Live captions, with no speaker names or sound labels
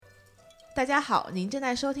大家好，您正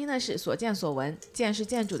在收听的是所见所闻，见是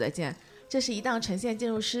建筑的见，这是一档呈现建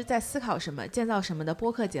筑师在思考什么、建造什么的播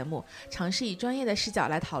客节目，尝试以专业的视角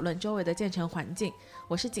来讨论周围的建成环境。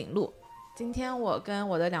我是景路，今天我跟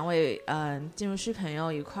我的两位建筑师朋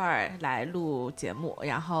友一块儿来录节目，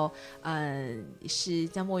然后是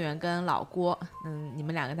江博元跟老郭，你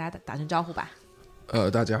们两个大家打声招呼吧。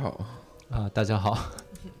大家好。大家好。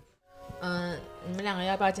你们两个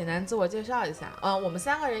要不要简单自我介绍一下？我们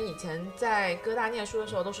三个人以前在哥大念书的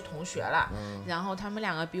时候都是同学了，然后他们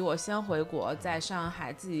两个比我先回国，在上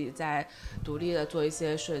海自己在独立的做一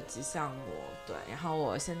些设计项目，对。然后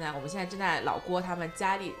我们现在正在老郭他们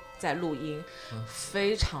家里在录音，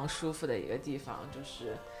非常舒服的一个地方，就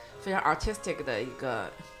是非常 artistic 的一个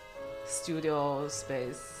studio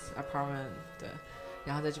space apartment， 对。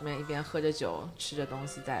然后在这边一边喝着酒吃着东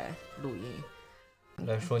西在录音。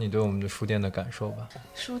来说你对我们的书店的感受吧。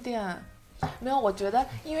书店没有，我觉得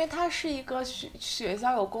因为它是一个学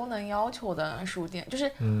校有功能要求的书店，就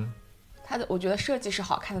是它的我觉得设计是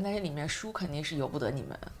好看的，但是里面书肯定是由不得你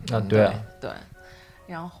们。对啊，对。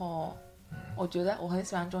然后我觉得我很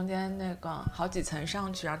喜欢中间那个好几层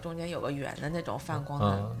上去，然后中间有个圆的那种泛光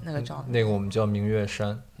的那个照明，那个我们叫明月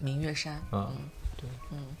山。明月山。对。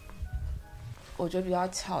我觉得比较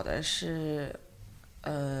巧的是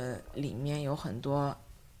里面有很多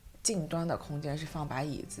近端的空间是放把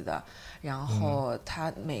椅子的，然后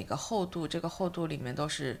它每个厚度，这个厚度里面都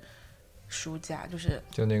是书架，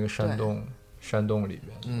就那个山洞里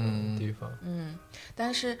面的地方。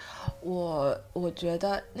但是我觉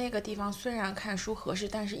得那个地方虽然看书合适，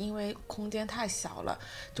但是因为空间太小了，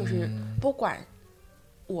就是不管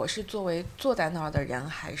我是作为坐在那儿的人，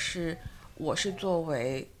还是我是作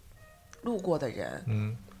为路过的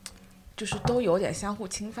人，就是都有点相互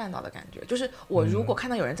侵犯到的感觉。就是我如果看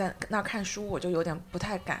到有人在那儿看书，我就有点不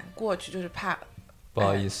太敢过去，就是怕不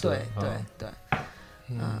好意思。对，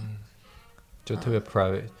就特别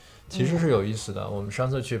private。其实是有意思的。我们上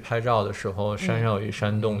次去拍照的时候，山上有一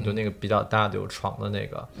山洞，就那个比较大的有床的那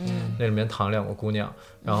个，那里面躺两个姑娘。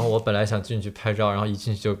然后我本来想进去拍照，然后一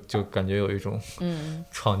进去就感觉有一种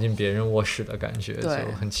闯进别人卧室的感觉，就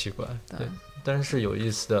很奇怪。对。但是有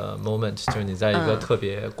意思的 moment 就是你在一个特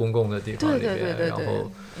别公共的地方里边，然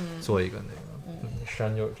后做一个那个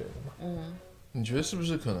山就是这个嘛。你觉得是不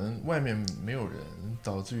是可能外面没有人，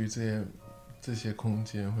导致于这些空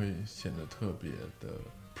间会显得特别的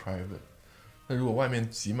private？ 那如果外面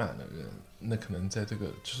挤满了人，那可能在这个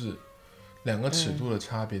就是两个尺度的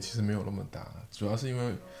差别其实没有那么大，主要是因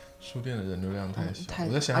为书店的人流量太小。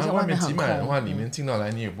我在想象外面挤满人的话，里面进到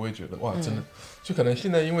来你也不会觉得哇真的，就可能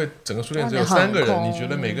现在因为整个书店只有3个人，你觉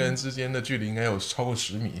得每个人之间的距离应该有超过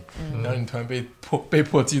10米，然后你突然被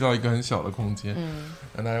迫挤到一个很小的空间，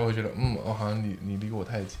然后大家会觉得好像你离我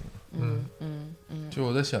太近了。就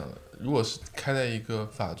我在想，如果是开在一个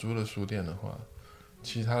法租的书店的话，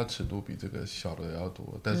其实它的尺度比这个小的要多，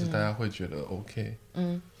但是大家会觉得 OK。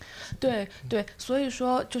对，所以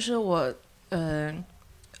说就是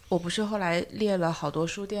我不是后来列了好多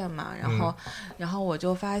书店嘛，然后我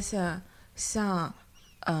就发现像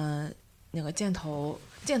那个箭头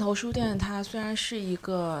书店，它虽然是一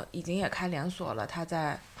个已经也开连锁了，它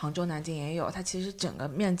在杭州南京也有，它其实整个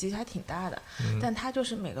面积还挺大的，但它就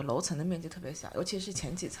是每个楼层的面积特别小，尤其是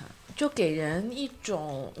前几层，就给人一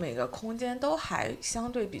种每个空间都还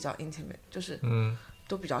相对比较 intimate， 就是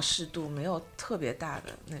都比较适度，没有特别大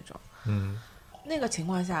的那种。那个情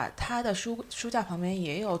况下，他的书架旁边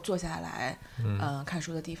也有坐下来看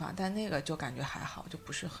书的地方，但那个就感觉还好，就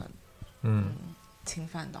不是很侵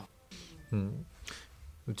犯到。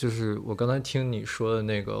就是我刚才听你说的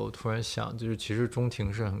那个，我突然想，就是其实中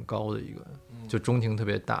庭是很高的一个，就中庭特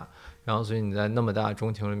别大，然后所以你在那么大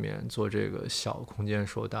中庭里面做这个小空间的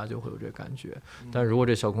时候，大家就会有这个感觉。但如果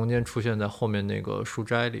这小空间出现在后面那个书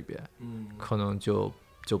斋里边，可能就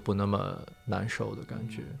不那么难受的感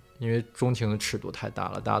觉，因为中庭的尺度太大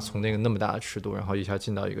了，大家从那么大的尺度，然后一下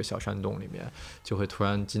进到一个小山洞里面，就会突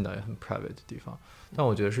然进到一个很 private 的地方。但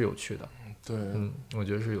我觉得是有趣的。对，我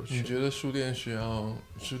觉得是有趣的。你觉得书店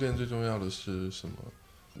最重要的是什么？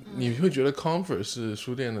你会觉得 comfort 是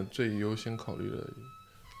书店的最优先考虑的？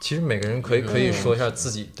其实每个人可以说一下自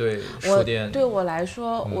己对书店。对我来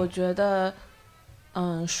说，我觉得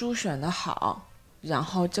书选的好，然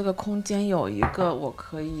后这个空间有一个我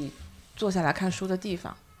可以坐下来看书的地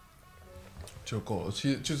方就够了。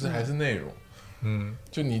其实就是还是内容。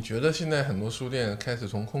就你觉得现在很多书店开始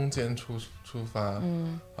从空间出发，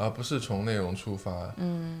而不是从内容出发，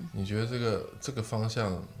你觉得这个方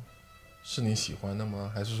向是你喜欢的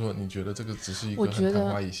吗？还是说你觉得这个只是一个很昙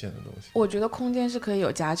花一现的东西？我觉得空间是可以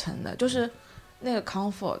有加成的，就是那个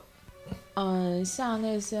comfort 像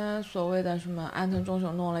那些所谓的什么安藤忠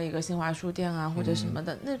雄弄了一个新华书店啊，或者什么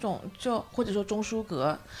的那种，就或者说中书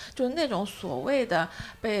阁，就是那种所谓的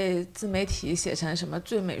被自媒体写成什么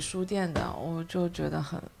最美书店的，我就觉得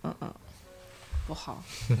很不好。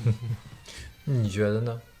你觉得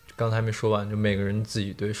呢？刚才还没说完，就每个人自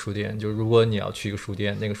己对书店，就如果你要去一个书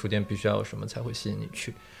店，那个书店必须要有什么才会吸引你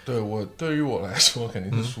去？对于我来说，肯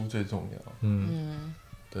定是书最重要。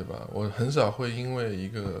对吧？我很少会因为一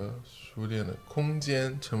个书店的空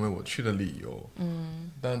间成为我去的理由。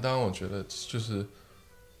但当然，我觉得就是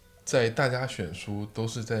在大家选书都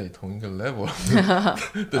是在同一个 level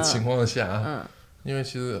的情况下，因为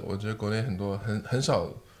其实我觉得国内很少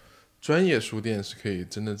专业书店是可以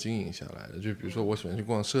真的经营下来的。就比如说，我喜欢去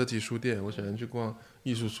逛设计书店，我喜欢去逛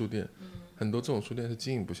艺术书店，很多这种书店是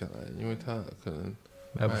经营不下来的，因为它可能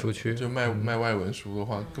卖不出去，就卖外文书的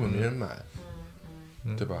话，根本没人买。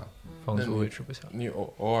对吧？房租维持不下。你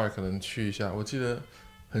偶尔可能去一下，我记得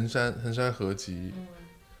衡山合集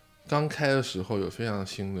刚开的时候有非常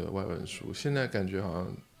新的外文书，现在感觉好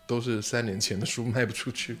像都是3年前的书卖不出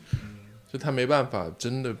去，就他没办法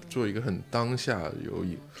真的做一个很当下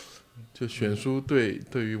就选书对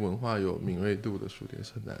于文化有敏锐度的书店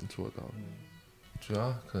是很难做到的。主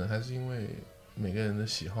要可能还是因为每个人的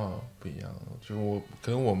喜好不一样，就可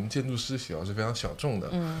能我们建筑师喜好是非常小众的，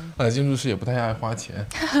建筑师也不太爱花钱，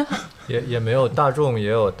也没有大众，也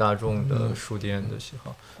有大众的书店的喜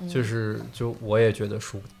好，就我也觉得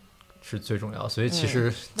书是最重要，所以其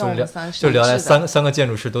实就聊来三个建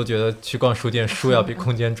筑师都觉得去逛书店，书要比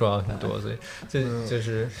空间重要很多，所以就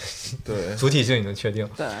是对主体性已经确定。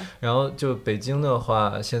对。然后就北京的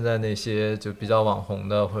话，现在那些就比较网红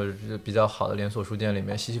的或者是比较好的连锁书店里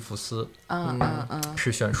面，西西弗斯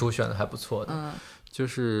是选书选的还不错的。就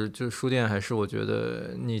是书店还是我觉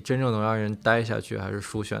得你真正能让人待下去，还是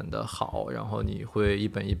书选的好，然后你会一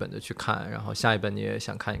本一本的去看，然后下一本你也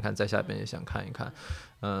想看一看，再下一本也想看一看。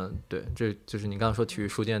对，这就是你刚刚说体育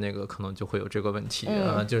书店那个可能就会有这个问题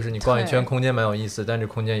就是你逛一圈空间蛮有意思，但这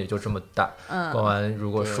空间也就这么大，逛完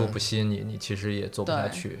如果书不吸引你，你其实也做不下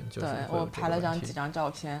去。就是对，我拍了几张照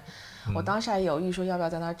片，我当时还犹豫说要不要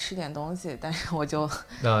在那儿吃点东西，但是我就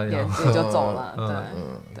也就走了。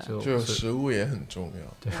对，就食物也很重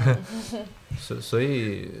要。对，所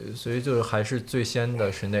以就是还是最先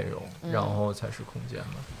的是内容，然后才是空间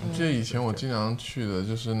嘛。我记得以前我经常去的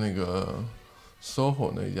就是那个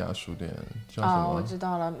SOHO 那一家书店叫什么？我知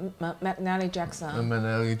道了 ，Manelli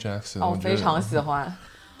Jackson。我非常喜欢。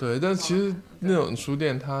对，但其实那种书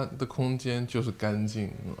店它的空间就是干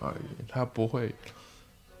净而已，它不会。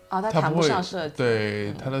它谈不上设计。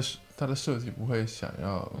对，它的设计不会想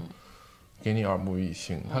要给你耳目一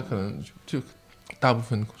新，它可能就大部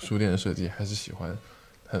分书店的设计还是喜欢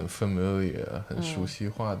很 familiar、很熟悉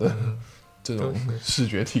化的这种视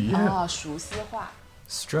觉体验。熟悉化。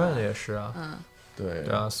Strand 也是啊。对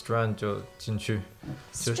啊 ，Strand 就进去。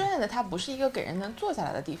Strand 它不是一个给人能坐下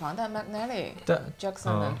来的地方，但 Manelli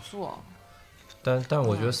Jackson 能坐。但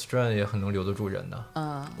我觉得 Strand 也很能留得住人的。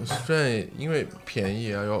Strand 因为便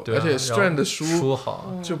宜啊，而且 Strand 的书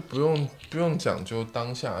好，就不用讲究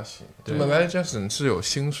当下性。就 Manelli Jackson 是有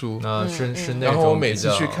新书，是那种。然后我每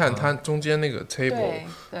次去看它中间那个 table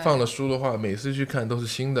放的书的话，每次去看都是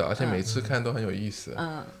新的，而且每次看都很有意思。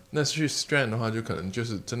那去 Strand 的话，就可能就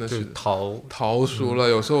是真的是淘书了。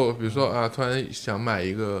有时候比如说突然想买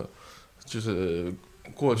一个就是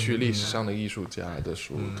过去历史上的艺术家的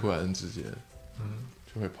书，突然之间。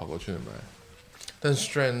就会跑过去买，但是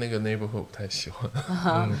Strand 那个 neighborhood 我不太喜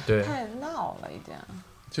欢。对，太闹了一点。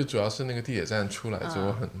就主要是那个地铁站出来之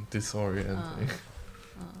后很 disorienting。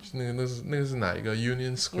那个是哪一个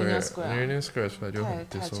Union Square 出来就很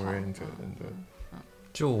disorienting。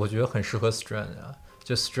就我觉得很适合 Strand 啊。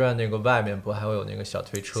就 Strand 那个外面不还会有那个小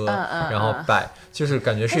推车，然后摆，就是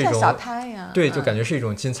感觉是一种小摊呀。对，就感觉是一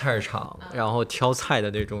种进菜市场，然后挑菜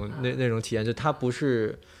的那种体验，就它不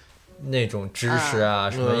是。那种知识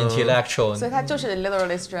什么 intellectual， 所以它就是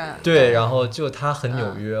literally Strand。对，然后就它很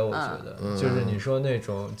纽约，我觉得，就是你说那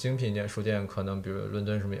种精品店书店，可能比如伦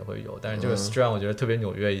敦什么也会有，但是就是 Strand 我觉得特别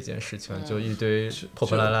纽约一件事情，就一堆破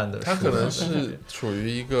破烂烂的书。它可能是处于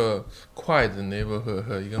一个快的 neighborhood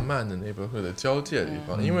和一个慢的 neighborhood 的交界的地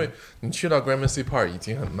方，因为你去到 Gramercy Park 已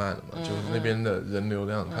经很慢了嘛，就是那边的人流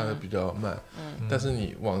量它比较慢，但是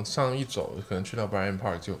你往上一走，可能去到 Bryant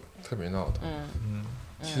Park 就特别闹腾。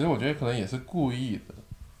其实我觉得可能也是故意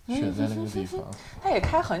的，选在那个地方。他也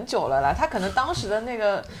开很久了啦，他可能当时的那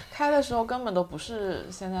个开的时候根本都不是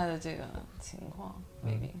现在的这个情况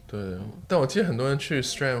 ，maybe。对，但我记得很多人去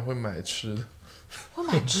Strand 会买吃的，会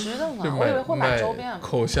买吃的吗？就我以为会买周边。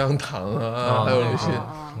口香糖啊，还有一些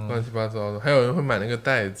乱七八糟的，还有人会买那个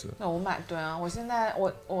袋子。那我买，对啊，我现在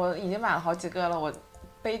我已经买了好几个了，我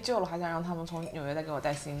背旧了，还想让他们从纽约再给我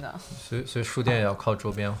带新的。所以书店也要靠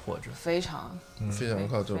周边活着，非常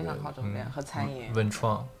靠周边，非常靠周边和餐饮。文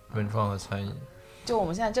创和餐饮。就我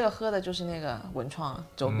们现在这个喝的就是那个文创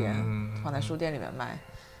周边，放在书店里面卖。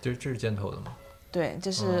这是箭头的吗？对，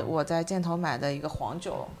这是我在箭头买的一个黄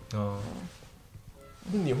酒。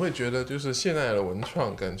你会觉得就是现在的文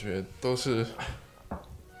创感觉都是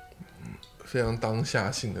非常当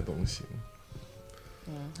下性的东西。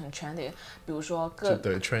很 trendy， 比如说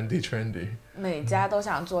对 trendy， 每家都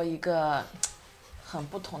想做一个很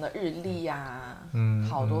不同的日历呀，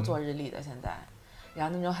好多做日历的现在，然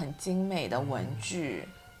后那种很精美的文具，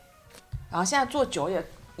然后现在做酒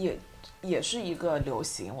也是一个流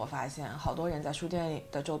行，我发现好多人在书店里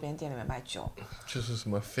的周边店里面卖酒，就是什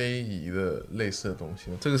么非遗的类似的东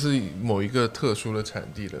西，这个是某一个特殊的产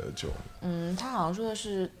地的酒。他好像说的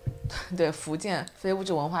是对福建非物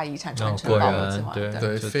质文化遗产传承保护计划。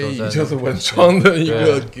对，非遗就是文创的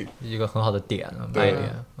一个很好的点，卖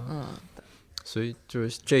点。所以就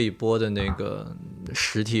是这一波的那个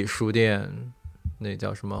实体书店，那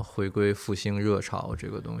叫什么回归复兴热潮，这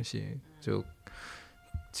个东西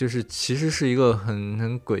就是其实是一个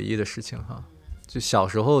很诡异的事情哈。就小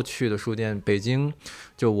时候去的书店，北京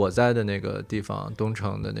就我在的那个地方，东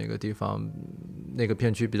城的那个地方，那个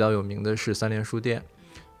片区比较有名的是三联书店，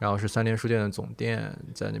然后是三联书店的总店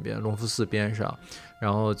在那边隆福寺边上，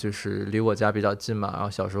然后就是离我家比较近嘛，然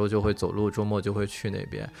后小时候就会走路，周末就会去那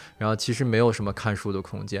边，然后其实没有什么看书的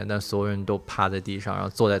空间，但所有人都趴在地上，然后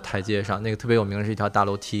坐在台阶上，那个特别有名的是一条大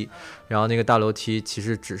楼梯，然后那个大楼梯其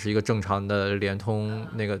实只是一个正常的连通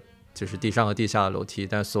那个就是地上和地下的楼梯，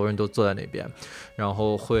但所有人都坐在那边，然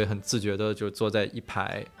后会很自觉的就坐在一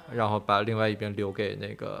排，然后把另外一边留给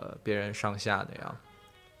那个别人上下那样，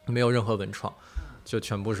没有任何文创，就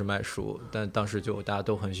全部是卖书，但当时就大家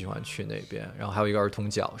都很喜欢去那边，然后还有一个儿童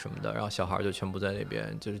角什么的，然后小孩就全部在那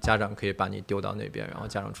边，就是家长可以把你丢到那边，然后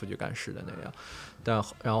家长出去干事的那样，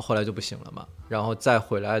然后后来就不行了嘛，然后再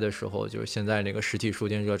回来的时候，就是现在那个实体书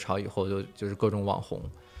店热潮以后就是各种网红，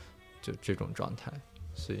就这种状态，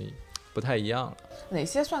所以不太一样了。哪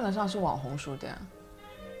些算得上是网红书店？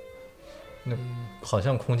那好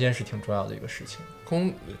像空间是挺重要的一个事情，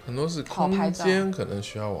很多是空间可能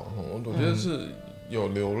需要网红，我觉得是有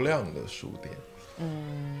流量的书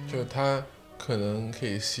店，就它可能可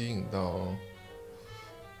以吸引到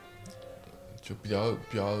就比较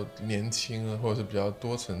年轻或者是比较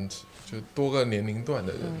就多个年龄段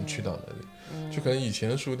的人去到那里，就可能以前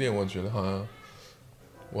的书店，我觉得好像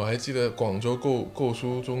我还记得广州购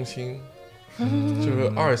书中心。就是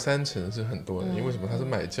2、3层是很多人，因为什么？他是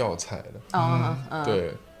买教材的，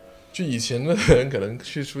对，就以前的人可能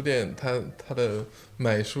去书店，他的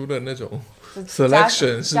买书的那种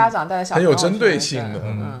selection 是很有针对性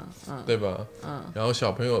的，对吧？然后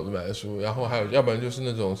小朋友买的书，然后还有要不然就是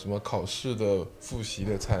那种什么考试的复习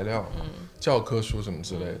的材料，教科书什么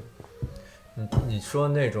之类的。你说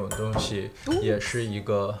那种东西也是一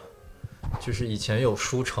个。就是以前有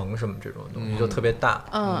书城什么这种东西就特别大，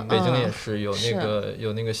北京也是有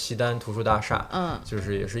那个西单图书大厦，就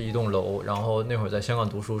是也是一栋楼，然后那会儿在香港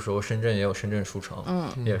读书的时候，深圳也有深圳书城，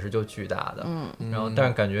也是就巨大的，然后但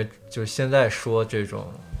是感觉就是现在说这种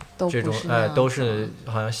都是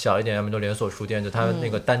好像小一点，要么都连锁书店，就它那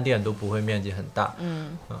个单店都不会面积很大，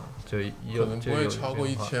就可能不会超过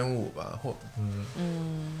1500吧，或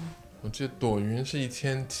我记得朵云是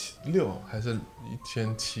1600还是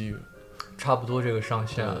1700。差不多这个上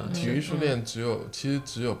限，体育书店其实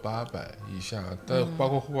只有800以下，但包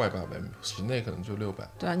括户外800，室内可能就600。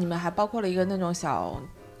对啊，你们还包括了一个那种小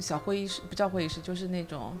会议室，不叫会议室，就是那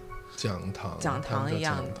种讲堂一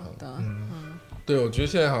样的。对，我觉得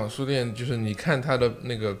现在好像书店就是你看它的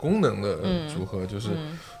那个功能的组合，就是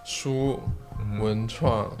书、文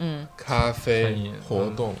创、咖啡、活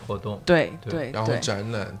动，对，然后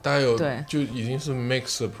展览，大概有就已经是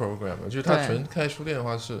mix 的 program 了。就是它纯开书店的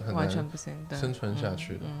话是很难生存下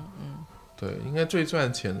去的。对，应该最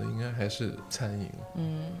赚钱的应该还是餐饮。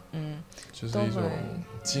就是一种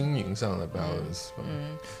经营上的 balance 吧。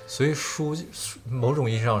所以某种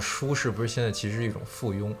意义上，书是不是现在其实是一种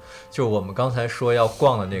附庸？就我们刚才说要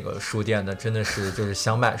逛的那个书店呢，真的是就是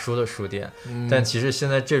想买书的书店，但其实现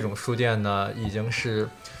在这种书店呢，已经是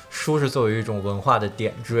书是作为一种文化的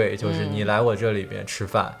点缀，就是你来我这里边吃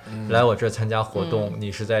饭，来我这参加活动，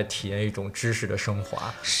你是在体验一种知识的升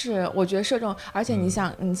华。是，我觉得是这种，而且你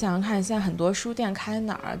想想看，现在很多书店开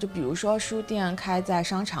哪儿？就比如说书店开在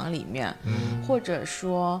商场里面，或者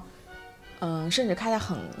说甚至开在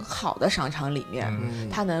很好的商场里面，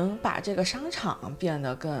它能把这个商场变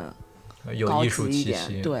得更有艺术气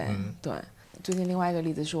息。对、对。最近另外一个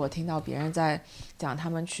例子是我听到别人在讲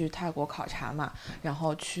他们去泰国考察嘛，然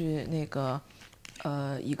后去那个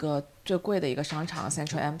一个最贵的一个商场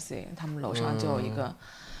Central MC， 他们楼上就有一个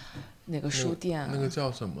那个书店，那个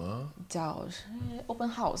叫什么？叫Open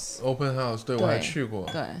House。Open House， 对，我还去过。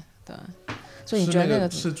对对，所以你觉得那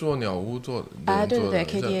个是做鸟屋做的？哎，对对对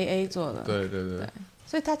 ，KDAA 做的。对对对。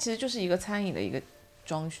所以它其实就是一个餐饮的一个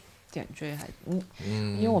装点缀，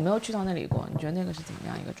因为我没有去到那里过，你觉得那个是怎么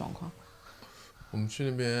样一个状况？我们去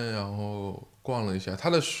那边，然后逛了一下，他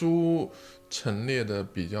的书陈列的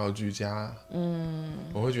比较居家，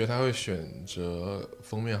我会觉得他会选择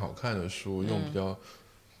封面好看的书，用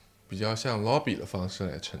比较像 lobby 的方式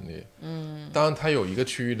来陈列，当然他有一个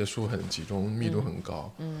区域的书很集中，密度很高，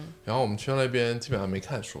然后我们去到那边基本上没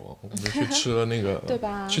看书，我们就去吃了那个对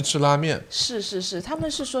吧？去吃拉面，是，他们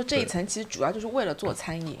是说这一层其实主要就是为了做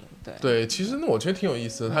餐饮，对，其实我觉得挺有意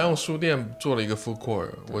思的，他用书店做了一个 food court，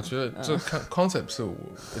我觉得这concept 是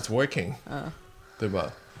it's working，对吧？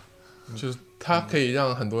就是它可以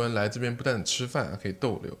让很多人来这边不但吃饭，还可以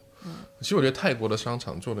逗留。其实我觉得泰国的商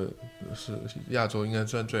场做的是亚洲应该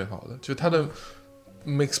算最好的，就它的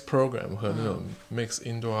mix program 和那种 mix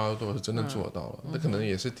indoor outdoor 是真的做到了，那可能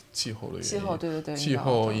也是气候的原因。气候，对，气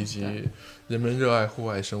候以及人们热爱户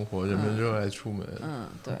外生活，人们热爱出门。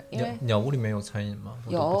对，因为鸟屋里面有餐饮吗？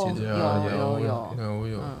有，鸟屋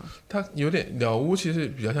有，它有点鸟屋其实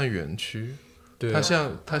比较像园区，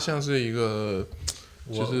它像是一个。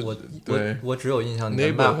我只有印象，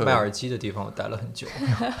你卖耳机的地方我待了很久，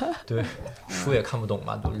对，书也看不懂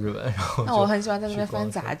嘛，都日文，然后那我很喜欢在那边翻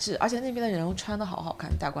杂志，而且那边的人穿的好好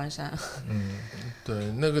看，大关衫。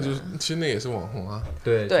对，那个就是其实那也是网红啊。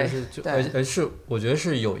对，而是我觉得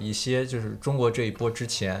是有一些，就是中国这一波之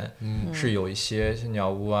前，是有一些鸟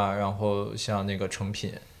屋啊，然后像那个成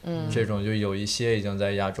品。这种就有一些已经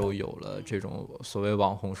在亚洲有了这种所谓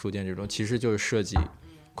网红书店，这种其实就是设计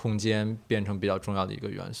空间变成比较重要的一个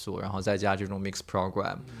元素，然后再加这种 mix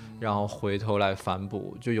program，然后回头来反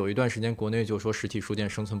哺。就有一段时间国内就说实体书店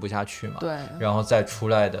生存不下去嘛，对，然后再出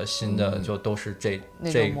来的新的就都是这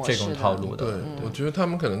种套路的。对，我觉得他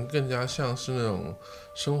们可能更加像是那种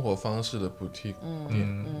生活方式的boutique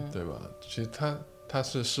店，对吧？其实它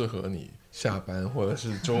是适合你下班或者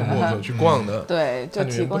是周末的时候去逛的。对，它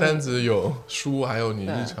里面不单只有书，还有你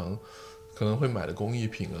日常可能会买的工艺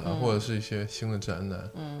品啊，或者是一些新的展览。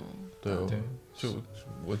对，就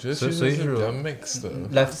我觉得其实是比较 mix 的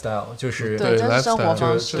lifestyle， 就是对 lifestyle 生活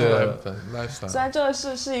方式。对 lifestyle。虽然这个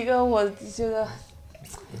是一个我觉得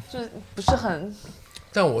就不是很，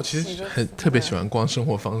但我其实特别喜欢逛生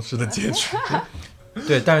活方式的街区。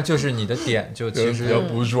对，但是就是你的点就其实比较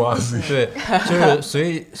不抓自己。对，就是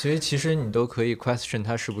所以其实你都可以 question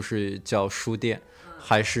它是不是叫书店，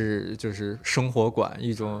还是就是生活馆，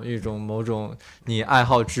一种某种你爱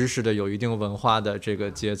好知识的有一定文化的这个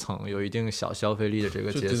阶层，有一定小消费力的这个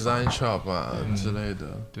阶层，就 design shop 啊之类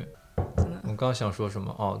的。对，我刚想说什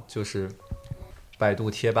么就是百度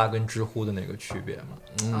贴吧跟知乎的那个区别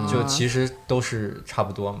嘛，就其实都是差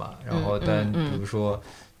不多嘛，然后但比如说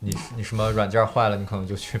你什么软件坏了，你可能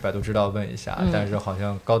就去百度知道问一下，但是好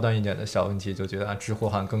像高端一点的小问题就觉得知乎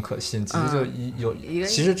好像更可信，其实就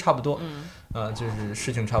其实差不多，就是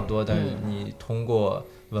事情差不多，但是你通过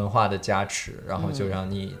文化的加持，然后就让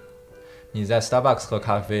你在 Starbucks 喝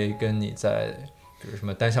咖啡，跟你在比如什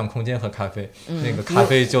么单向空间喝咖啡，那个咖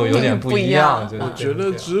啡就有点不一样。我觉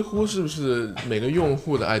得知乎是不是每个用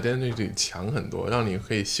户的 identity 强很多，让你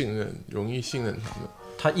可以容易信任他们。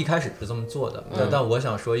他一开始是这么做的，但我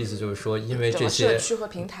想说意思就是说，因为这些社区和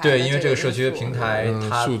平台，对，因为这个社区的平台，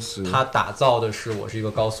它打造的是我是一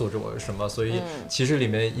个高素质，我是什么，所以其实里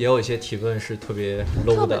面也有一些提问是特别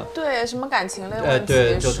low 的，对，什么感情类问题，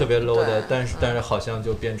对，就特别 low 的，但是好像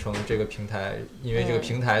就变成这个平台，因为这个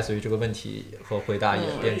平台，所以这个问题和回答也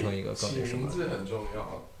变成一个更那什么。名字很重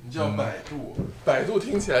要，你叫百度，百度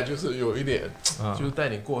听起来就是有一点，就是带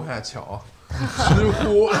你过下桥。知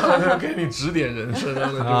乎好像给你指点人生，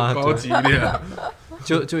让那就高级一点，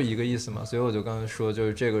就一个意思嘛。所以我就刚才说，就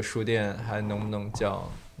是这个书店还能不能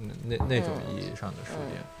叫那种意义上的书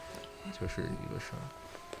店，就是一个事儿。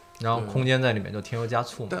然后空间在里面就添油加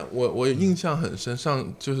醋嘛。但我印象很深，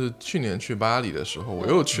就是去年去巴黎的时候，我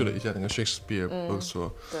又去了一下那个 Shakespeare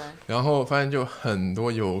Bookstore，对，然后发现就很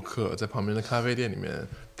多游客在旁边的咖啡店里面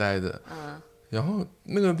待着，然后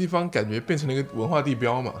那个地方感觉变成了一个文化地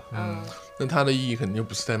标嘛，那它的意义肯定就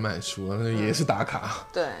不是在卖书，那也是打卡，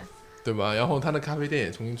对吧？然后它的咖啡店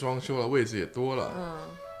也重新装修了，位置也多了，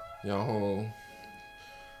然后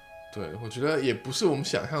对，我觉得也不是我们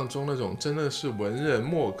想象中那种真的是文人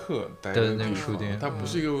墨客待的那个书店，它不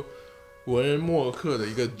是一个文人墨客的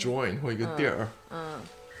一个 joint 或一个地儿。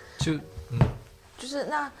就是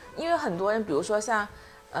那，因为很多人，比如说像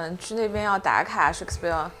去那边要打卡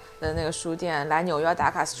Shakespeare 的那个书店，来纽约要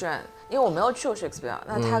打卡 Strand， 因为我没有去过 Shakespeare，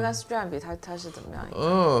 那它跟 Strand 比，它是怎么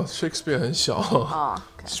样？Shakespeare 很小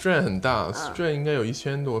，Strand 很大，Strand 应该有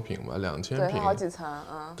1000多平吧，2000平，对，好几层。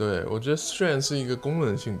对，我觉得 Strand 是一个功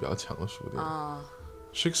能性比较强的书店。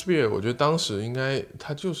Shakespeare 我觉得当时应该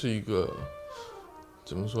它就是一个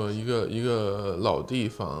怎么说，一个老地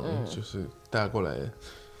方，就是大家过来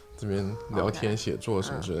这边聊天、写作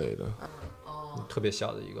什么之类的。特别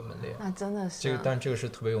小的一个门脸，那真的是但这个是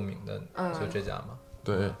特别有名的，就这家嘛。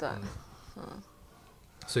对，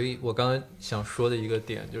所以我刚才想说的一个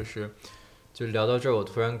点就聊到这儿，我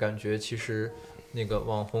突然感觉其实那个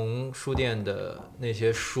网红书店的那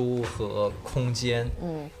些书和空间，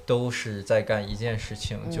都是在干一件事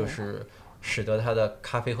情，就是使得他的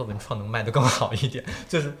咖啡和文创能卖得更好一点。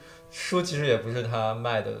就是书其实也不是他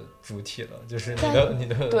卖的主体了，就是你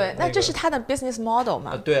的对，那这是他的 business model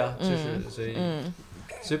嘛？对啊，就是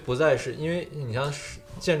所以不再是因为你像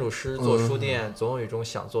建筑师做书店，总有一种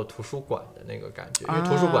想做图书馆的那个感觉，因为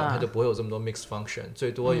图书馆它就不会有这么多 mixed function，最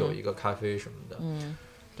多有一个咖啡什么的，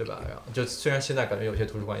对吧？然后就虽然现在感觉有些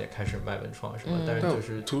图书馆也开始卖文创什么，但是就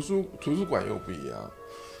是图书馆又不一样。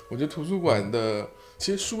我觉得图书馆的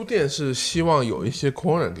其实书店是希望有一些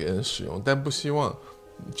corner 给人使用，但不希望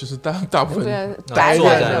就是大部分待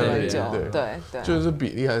在那么久，对，就是比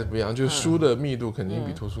例还是不一样，就是书的密度肯定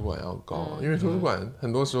比图书馆要高，因为图书馆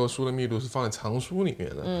很多时候书的密度是放在藏书里面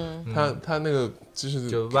的，它那个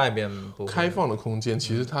就外边开放的空间，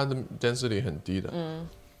其实它的 density 很低的，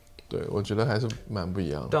对，我觉得还是蛮不一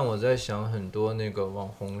样的。但我在想很多那个网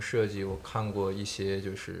红设计，我看过一些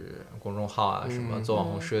就是公众号啊什么做网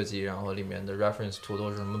红设计，然后里面的 reference 图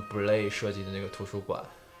都是什么 Blay 设计的那个图书馆。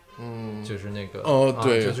就是那个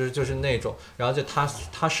对，就是那种，然后就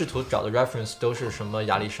他试图找的 reference 都是什么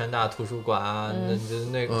亚历山大图书馆啊，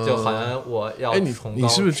那就好像我要崇高。你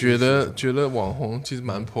是不是觉得网红其实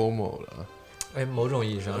蛮 promo 的？某种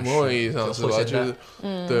意义上是吧？就是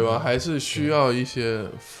对吧？还是需要一些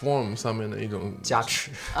form 上面的一种加持，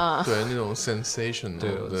对那种 sensation，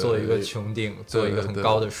 对，做一个穹顶，做一个很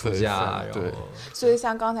高的书架，然后。所以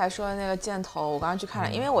像刚才说的那个箭头，我刚刚去看了，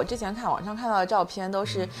因为我之前看网上看到的照片都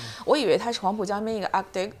是，我以为它是黄浦江边一个 Art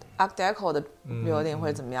Deco 的 building 或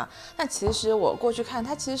者怎么样，但其实我过去看，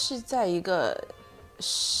它其实是在一个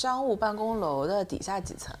商务办公楼的底下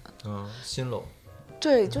几层，新楼。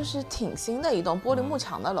对，就是挺新的一栋玻璃幕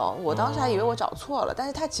墙的楼，我当时还以为我找错了，但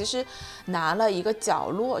是它其实拿了一个角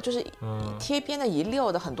落，就是贴边的一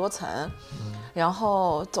溜的很多层，然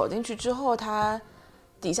后走进去之后，它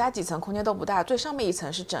底下几层空间都不大，最上面一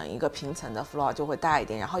层是整一个平层的 floor 就会大一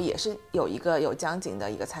点，然后也是有一个有江景的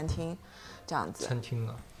一个餐厅，这样子。餐厅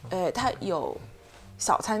啊？它有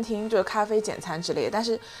小餐厅，就是咖啡简餐之类的，但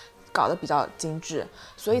是搞得比较精致，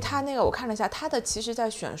所以它那个我看了一下，它的其实在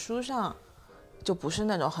选书上。就不是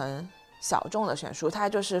那种很小众的选书，它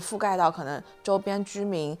就是覆盖到可能周边居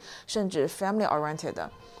民，甚至 family oriented 的。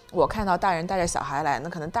我看到大人带着小孩来，那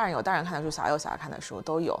可能大人有大人看的书，小孩有小孩看的书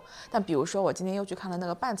都有。但比如说我今天又去看了那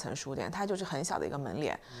个半层书店，它就是很小的一个门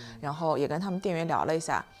脸，然后也跟他们店员聊了一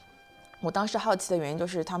下。我当时好奇的原因就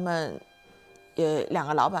是他们也2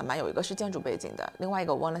个老板嘛，有一个是建筑背景的，另外一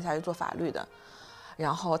个我问了一下是做法律的。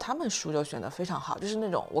然后他们书就选得非常好，就是那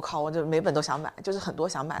种我靠，我就每本都想买，就是很多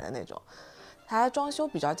想买的那种。它装修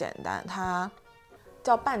比较简单，它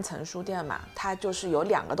叫半层书店嘛，它就是有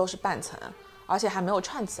2个都是半层，而且还没有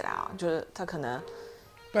串起来啊，就是它可能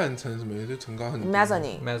半层什么就层高很低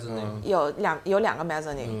mezzanine 有2个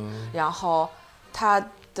mezzanine，然后它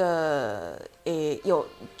的有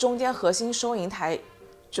中间核心收银台，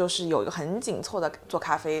就是有一个很紧凑的做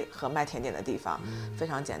咖啡和卖甜点的地方，非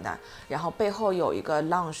常简单，然后背后有一个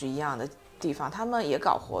lounge 一样的地方，他们也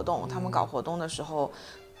搞活动，他们搞活动的时候。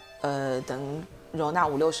能容纳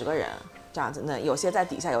50-60个人这样子，那有些在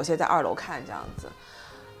底下，有些在2楼看这样子，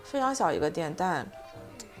非常小一个店，但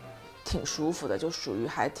挺舒服的，就属于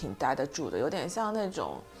还挺待得住的，有点像那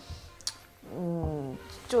种，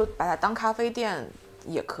就把它当咖啡店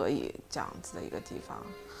也可以这样子的一个地方。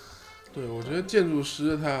对，我觉得建筑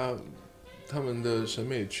师他们的审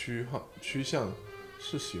美趋向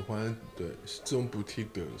是喜欢对这种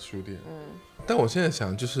boutique 的书店，但我现在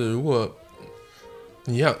想就是如果。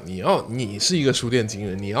你是一个书店经理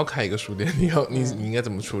人，你要开一个书店，你应该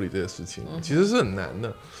怎么处理这个事情？其实是很难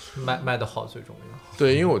的。卖得好最重要。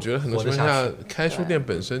对，因为我觉得很多情况下，开书店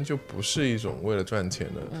本身就不是一种为了赚钱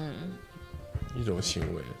的一种行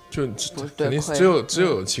为，就不肯定对只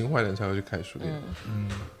有情怀的人才会去开书店。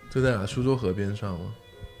就在苏州河边上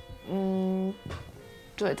吗？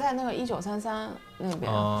对，在那个1933那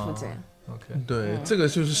边附近。OK， 对，这个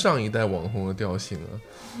就是上一代网红的调性了，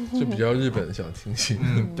就比较日本小清新。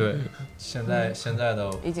对，现在的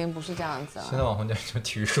已经不是这样子了。现在网红店就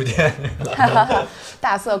体育书店，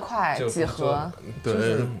大色块几何，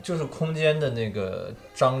对，就是空间的那个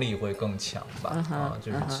张力会更强吧？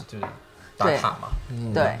就是打卡嘛，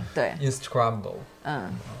对 ，Instagrammable，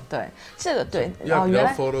 对，这个对，要比较原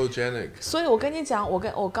来 photogenic。所以我跟你讲，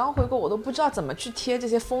我刚回国，我都不知道怎么去贴这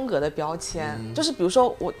些风格的标签，就是比如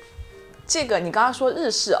说我这个你刚刚说日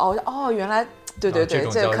式，原来对，这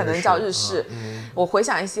个可能叫日式。我回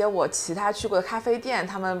想一些我其他去过的咖啡店，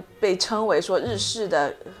他们被称为说日式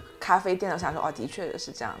的咖啡店，我想说的确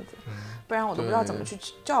是这样子。不然我都不知道怎么去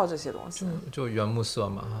叫这些东西。就原木色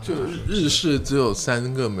嘛，就日式只有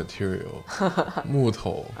3个 material， 木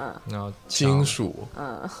头，然后金属，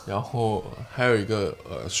然后还有一个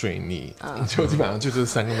水泥，就基本上就这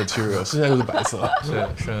3个 material， 剩下就是白色。对，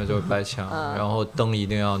剩下就是白墙，然后灯一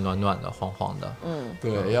定要暖暖的、黄黄的。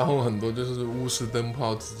对，然后很多就是钨丝灯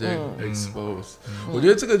泡直接 expose。我觉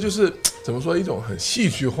得这个就是怎么说一种很戏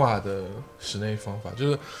剧化的室内方法，就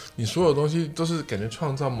是你所有东西都是感觉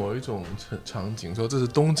创造某一种场景，说这是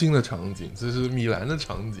东京的场景，这是米兰的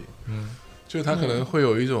场景，就是它可能会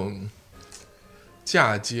有一种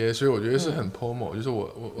嫁接，所以我觉得是很 promo，就是我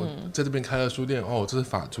在这边开了书店，这是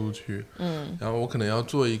法租区，然后我可能要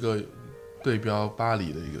做一个对标巴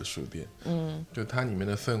黎的一个书店，就它里面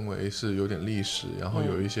的氛围是有点历史，然后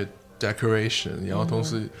有一些 decoration，然后同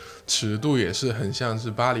时尺度也是很像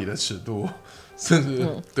是巴黎的尺度，甚至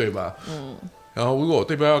对吧？然后如果我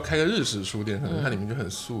对标要开个日式书店，可能它里面就很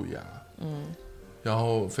素雅，然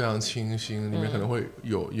后非常清新，里面可能会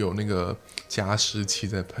有那个加湿器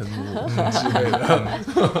在喷雾之类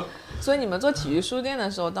的。所以你们做体育书店的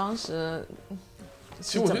时候，当时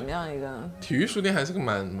是怎么样一个？体育书店还是个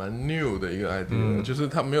蛮 new 的一个 idea，就是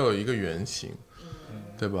它没有一个原型。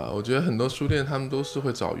对吧？我觉得很多书店他们都是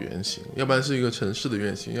会找原型，要不然是一个城市的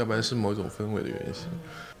原型，要不然是某种氛围的原型。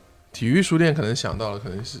体育书店可能想到了，可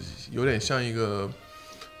能是有点像一个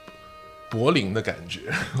柏林的感觉，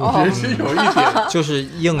我觉得是有一点，就是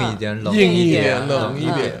硬一点、冷硬一点、冷一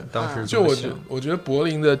点。当时就我觉得柏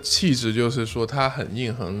林的气质就是说它很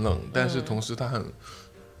硬很冷，但是同时它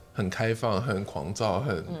很开放、很狂躁、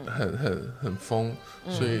很疯，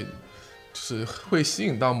所以就是会吸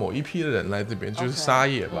引到某一批的人来这边，就是沙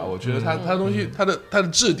野吧。我觉得它的东西，它的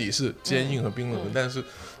质地是坚硬和冰冷的，但是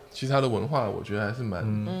其实它的文化，我觉得还是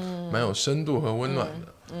蛮有深度和温暖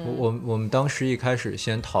的。我们当时一开始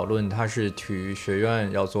先讨论它是体育学院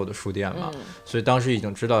要做的书店嘛，所以当时已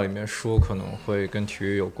经知道里面书可能会跟体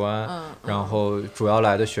育有关，然后主要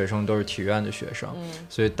来的学生都是体院的学生，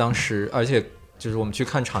所以当时而且就是我们去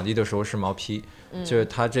看场地的时候是毛坯，就是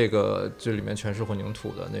它这个就里面全是混凝土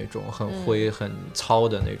的那种很灰很糙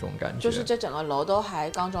的那种感觉，就是这整个楼都还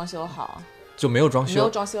刚装修好，就没有装修，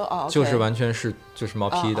就是完全是就是毛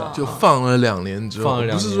坯的，就放了2年之后，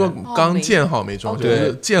不是说刚建好没装修，就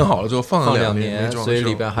是建好了之后放了2年没装修，所以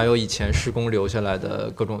里边还有以前施工留下来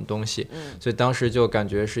的各种东西，所以当时就感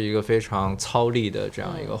觉是一个非常操力的这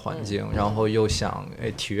样一个环境，然后又想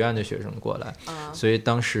体院的学生过来，所以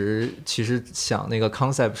当时其实想那个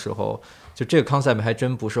concept 时候，就这个 concept 还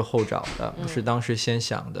真不是后找的，是当时先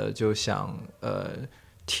想的，就想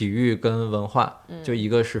体育跟文化，就一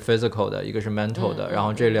个是 physical 的，一个是 mental 的，然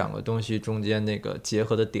后这2个东西中间那个结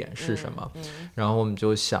合的点是什么？然后我们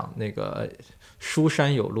就想那个书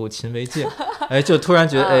山有路勤为径，就突然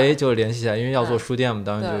觉得就联系起来，因为要做书店嘛，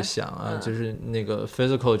当然就想就是那个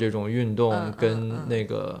physical 这种运动跟那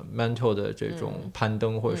个 mental 的这种攀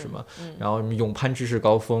登或者什么，然后勇攀知识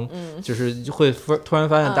高峰，就是会突然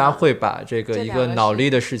发现大家会把这个一个脑力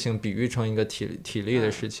的事情比喻成一个体力的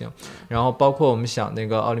事情，然后包括我们想那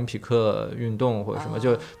个奥林匹克运动或者什么，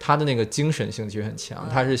就它的那个精神性其实很强，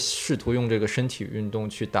它是试图用这个身体运动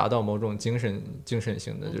去达到某种精神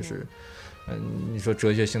性的，就是你说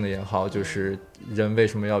哲学性的也好，就是人为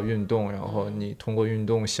什么要运动，然后你通过运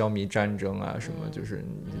动消弭战争啊什么，就是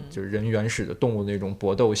人原始的动物那种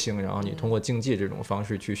搏斗性，然后你通过竞技这种方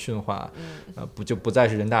式去驯化，不再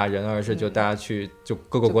是人打人，而是就大家去就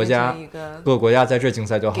各个国家在这竞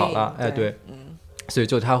赛就好了，对。所以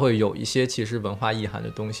就它会有一些其实文化意涵的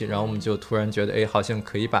东西，然后我们就突然觉得好像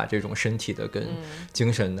可以把这种身体的跟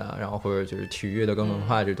精神的，然后或者就是体育的跟文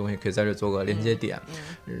化这东西可以在这做个连接点，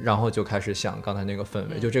然后就开始想刚才那个氛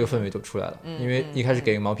围，就这个氛围就出来了，因为一开始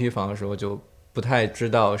给毛坯房的时候就不太知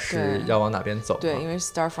道是要往哪边走，对，因为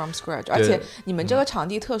start from scratch， 而且你们这个场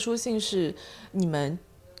地特殊性是你们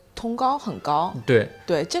通高很高，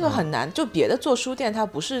对，这个很难，就别的做书店它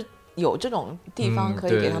不是有这种地方可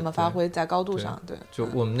以给他们发挥在高度上，对。就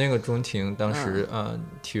我们那个中庭当时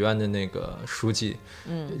体院的那个书记，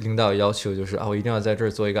领导要求就是我一定要在这儿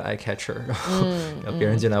做一个 eye catcher， 然后让别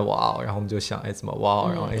人进来哇，然后我们就想怎么哇，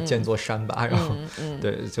然后建座山吧，然后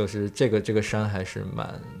对，就是这个山还是蛮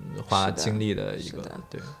花精力的一个，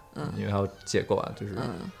对，因为还要结构啊，就是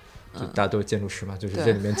就大家都是建筑师嘛，就是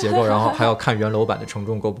这里面结构，然后还要看原楼板的承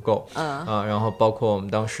重够不够，然后包括我们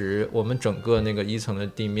当时我们整个那个1层的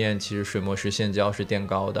地面其实水磨石现浇是垫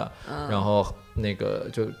高的，然后那个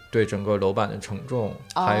就对整个楼板的承重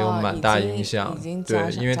还有蛮大影响，对，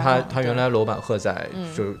因为它原来楼板荷载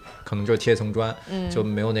就可能就是贴层砖，就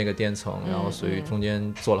没有那个垫层，然后所以中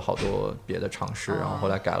间做了好多别的尝试，然后后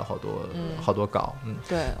来改了好多稿，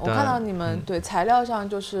对，我看到你们对材料上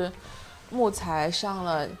就是木材上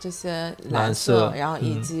了这些蓝色，然后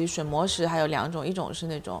以及水磨石还有2种，一种是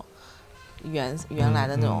那种原来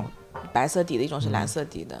的那种白色底的，一种是蓝色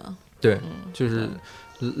底的。对，就是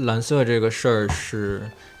蓝色这个事儿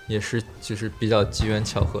也是就是比较机缘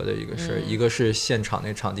巧合的一个事儿，一个是现场那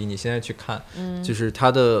个场地，你现在去看，就是它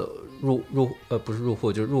的不是入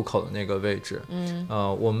户，就是入口的那个位置，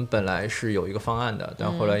我们本来是有一个方案的，但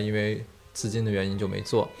后来因为资金的原因就没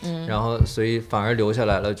做，然后所以反而留下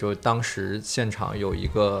来了，就当时现场有一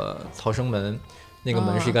个逃生门，那个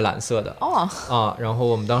门是一个蓝色的，然后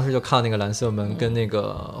我们当时就看到那个蓝色门跟那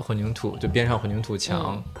个混凝土就边上混凝土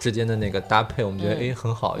墙之间的那个搭配，我们觉得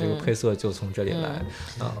很好，这个配色就从这里来，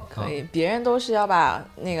可以，别人都是要把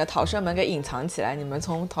那个逃生门给隐藏起来，你们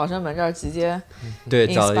从逃生门这儿直接对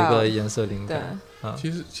找一个颜色灵感，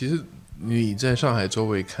其实你在上海周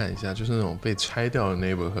围看一下，就是那种被拆掉的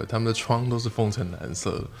neighborhood， 他们的窗都是封成蓝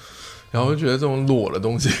色的，然后我就觉得这种裸的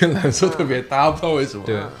东西跟蓝色特别搭，不知道为什么。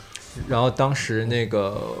对，然后当时那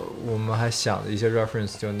个我们还想了一些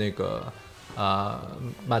reference， 就那个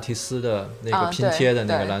马蒂斯的那个拼贴的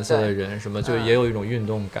那个蓝色的人什么，就也有一种运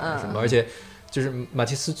动感什么，而且就是马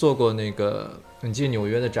蒂斯做过那个。你记得纽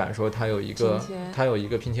约的展说他有一个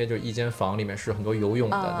拼贴，就是一间房里面是很多游泳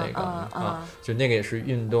的那个就那个也是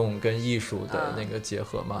运动跟艺术的那个结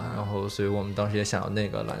合嘛，然后所以我们当时也想要那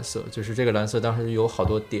个蓝色，就是这个蓝色当时有好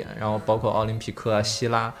多点，然后包括奥林匹克希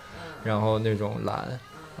拉，然后那种蓝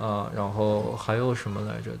然后还有什么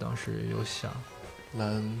来着，当时有想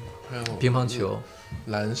蓝，还有乒乓球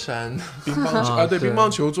蓝山乒乓球对，乒乓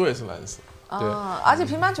球桌也是蓝色，对，而且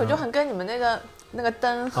乒乓球就很跟你们那个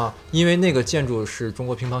灯因为那个建筑是中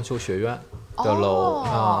国乒乓球学院的楼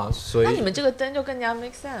所以那你们这个灯就更加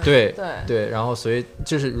make sense。 对，然后所以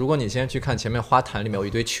就是如果你现在去看前面花坛里面有一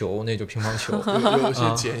堆球，那就乒乓球有一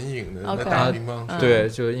些剪影的那打乒乓球，对，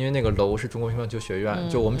就因为那个楼是中国乒乓球学院，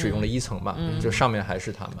就我们只用了1层嘛，就上面还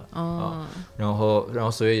是他们然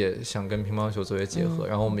后所以也想跟乒乓球作为结合，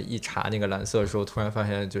然后我们一查那个蓝色的时候，突然发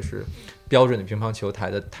现就是标准的乒乓球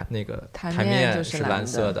台的那个台面是蓝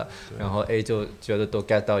色的，然后 A 就觉得都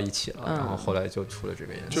get 到一起了，然后后来就出了这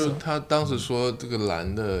个颜色。就是他当时说这个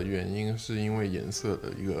蓝的原因是因为颜色的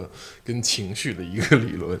一个跟情绪的一个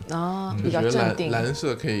理论比较镇定，蓝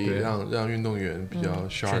色可以让运动员比较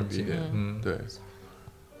sharp 一点，对。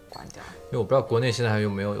关掉。因为我不知道国内现在还有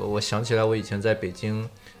没有，我想起来我以前在北京。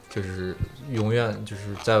就是永远就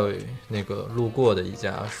是在那个路过的一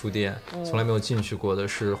家书店，从来没有进去过的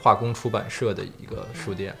是化工出版社的一个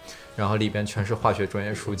书店，然后里边全是化学专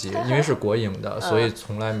业书籍，因为是国营的，所以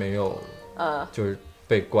从来没有就是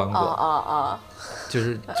被关过，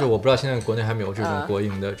就我不知道现在国内还没有这种国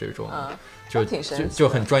营的这种，就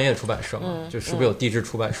很专业的出版社嘛，就是不是有地质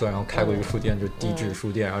出版社，然后开过一个书店，就地质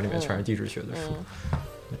书店，然后里面全是地质学的书，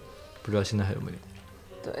不知道现在还有没有。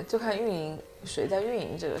对，就看谁在运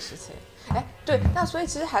营这个事情。对，那所以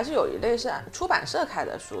其实还是有一类是出版社开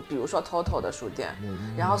的书，比如说 Toto 的书店，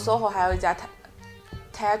然后 SOHO 还有一家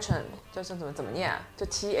Tachan， 就是怎么念啊？就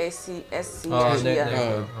TACSCHEN， 对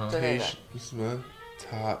那个什么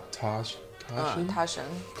Tashen，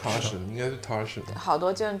应该是 Tashen， 好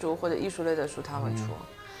多建筑或者艺术类的书他会出，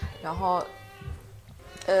然后。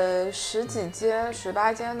10几间、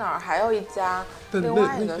18间那儿还有一家，另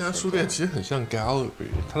外一个那家书店其实很像 gallery，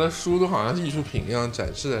 它的书都好像是艺术品一样展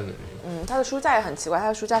示在那里。它的书架也很奇怪，它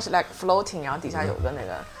的书架是 like floating， 然后底下有个那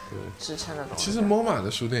个支撑的东西。其实 MoMA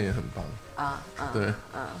的书店也很棒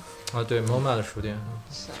对 MoMA 的书店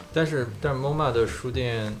是，但是 MoMA 的书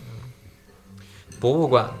店。博物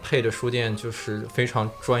馆配的书店就是非常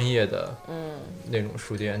专业的那种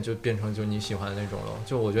书店，就变成就你喜欢的那种了。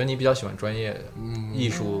就我觉得你比较喜欢专业艺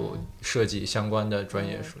术设计相关的专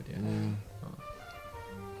业书店。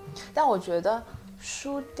但我觉得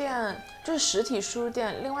书店就是实体书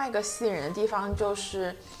店，另外一个吸引人的地方就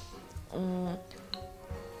是，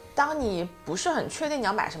当你不是很确定你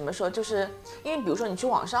要买什么的时候，就是因为比如说你去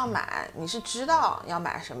网上买，你是知道要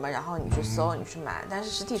买什么，然后你去搜，你去买。但是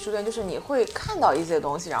实体书店就是你会看到一些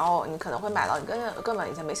东西，然后你可能会买到你根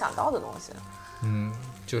本以前没想到的东西。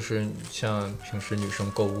就是像平时女生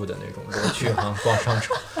购物的那种乐趣哈，逛商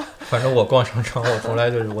场。反正我逛商场，我从来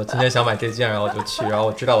就是我今天想买这件，然后我就去，然后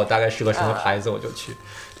我知道我大概是个什么牌子，我就去。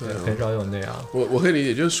对，很少有那样。我可以理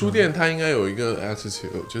解，就是书店它应该有一个 attitude，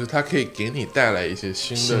就是它可以给你带来一些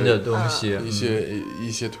新的东西，一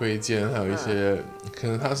些推荐，还有一些可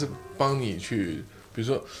能它是帮你去。比如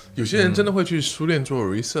说，有些人真的会去书店做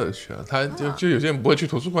research 啊，他就有些人不会去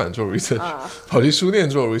图书馆做 research，跑去书店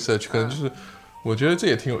做 research，可能就是。我觉得这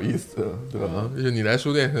也挺有意思的，对吧？就是你来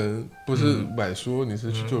书店可能不是买书，你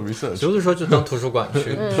是去做 research，就是说就当图书馆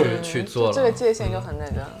去做了。这个界限就很那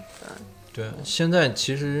个。对，现在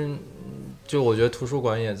其实就我觉得图书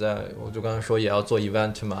馆也在，我就刚才说也要做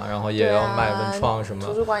event 嘛，然后也要卖文创什么。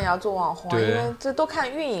图书馆也要做网红，因为这都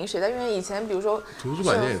看运营谁在运营。以前比如说图书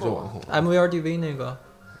馆也做网红 ，MVRDV 那个。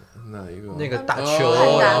哪一个？那个大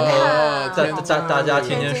球，然后大家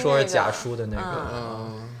天天说是假书的那个。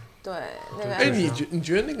对，那个你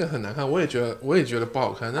觉得那个很难看？我也觉得不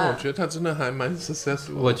好看，但我觉得它真的还蛮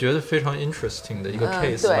successful。我觉得非常 interesting 的一个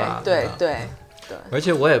case 吧。对。而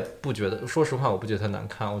且我也不觉得，说实话，我不觉得它难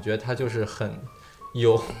看，我觉得它就是很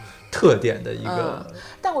有特点的一个。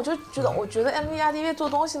但我就觉得，我觉得 MVRDV 做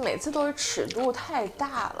东西每次都是尺度太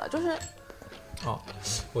大了，就是。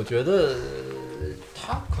我觉得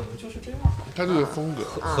他可能就是这样。他这个风格，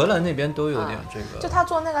荷兰那边都有点这个。就他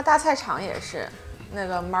做那个大菜场也是。那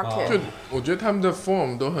个 market，就我觉得他们的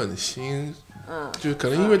form 都很新，就可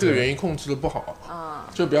能因为这个原因控制的不好，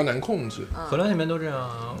就比较难控制。荷兰那边都这样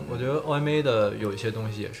啊，我觉得 OMA 的有一些东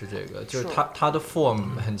西也是这个，就是它的 form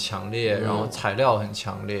很强烈，然后材料很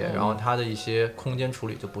强烈，然后它的一些空间处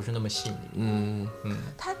理就不是那么细腻。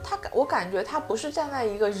我感觉他不是站在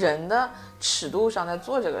一个人的尺度上在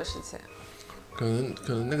做这个事情，可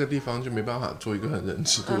能那个地方就没办法做一个很人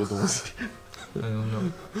尺度的东西。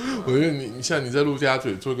我觉得你像你在陆家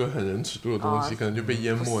嘴做个很人尺度的东西，可能就被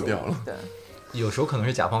淹没掉了。对，有时候可能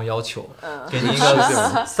是甲方要求，给你一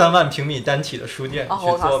个3万平米单体的书店，你去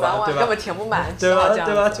做吧，对吧？根本填不满，对吧？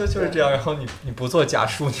对吧？就是这样。然后你不做假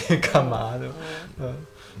书，你干嘛？对吧？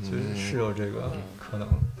就是有这个可能。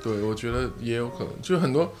对，我觉得也有可能，就是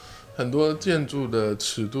很多建筑的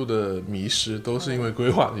尺度的迷失，都是因为规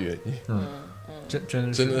划的原因。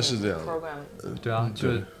真的是这样。对啊，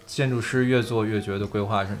就是建筑师越做越觉得规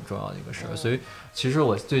划是很重要的一个事儿，所以其实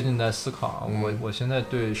我最近在思考，我现在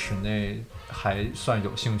对室内还算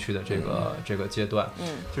有兴趣的这个阶段，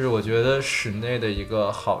就是我觉得室内的一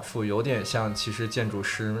个好处有点像其实建筑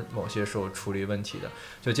师某些时候处理问题的，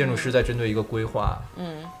就建筑师在针对一个规划，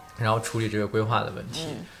然后处理这个规划的问题。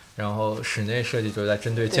然后室内设计就是在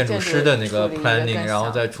针对建筑师的那个 planning， 然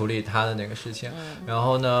后再处理他的那个事情。然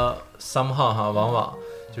后呢 somehow 往往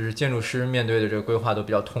就是建筑师面对的这个规划都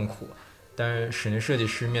比较痛苦，但是室内设计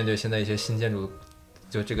师面对现在一些新建筑，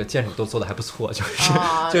就这个建筑都做得还不错，就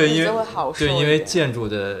是因为建筑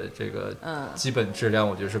的这个基本质量，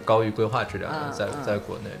我觉得是高于规划质量的，在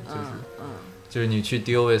国内就是你去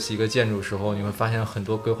deal with 一个建筑的时候，你会发现很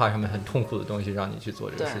多规划上面很痛苦的东西让你去做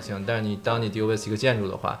这个事情，但是当你 deal with 一个建筑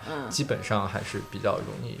的话，基本上还是比较容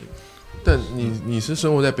易。但你是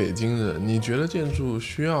生活在北京的，你觉得建筑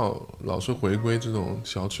需要老是回归这种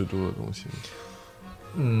小尺度的东西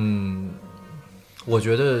吗？我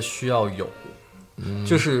觉得需要有。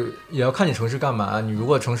就是也要看你城市干嘛。你如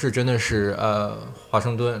果城市真的是华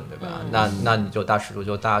盛顿，对吧？那你就大尺度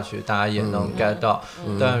就大去，大家也能 get 到。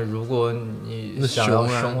但如果你想要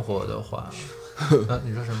生活的话，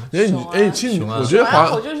你说什么？其实我觉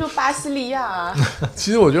得我就说巴西利亚啊。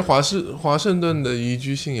其实我觉得华盛顿的宜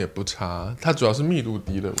居性也不差，它主要是密度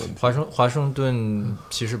低的问题。华盛顿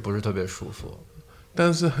其实不是特别舒服，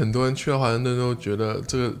但是很多人去了华盛顿都觉得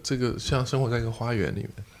这个像生活在一个花园里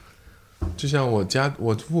面。就像我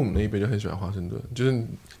父母那一辈就很喜欢华盛顿，就是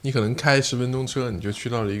你可能开10分钟车，你就去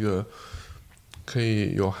到了一个可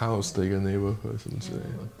以有 house 的一个 neighborhood 什么之类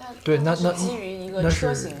的。对，那基于一个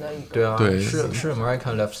车型的一个。对啊，是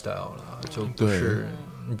American lifestyle 了，就不是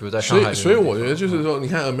你比如在上海。所以我觉得就是说，你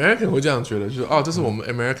看 American 会这样觉得，就是这是我们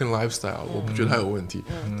American lifestyle，我不觉得它有问题，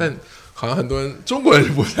但。好像很多人中国人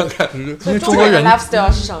就不这样看，因为中国人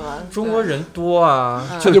lifestyle 是什么？中国人多啊，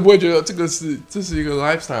他就不会觉得这是一个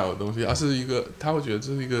lifestyle 的东西，而是一个他会觉得这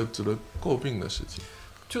是一个值得诟病的事情。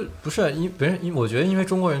就不是因我觉得因为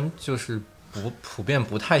中国人就是普遍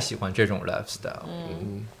不太喜欢这种 lifestyle，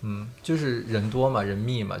就是人多嘛，人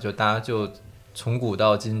密嘛，就大家就从古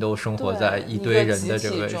到今都生活在一堆人的这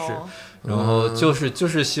个位置，然后就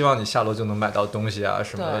是希望你下楼就能买到东西啊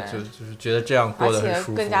什么的，就是觉得这样过得很舒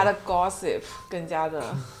服，而且更加的 gossip， 更加的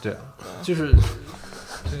对啊，就是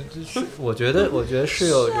我觉得是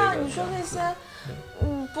有这个。是啊，你说那些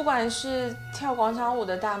不管是跳广场舞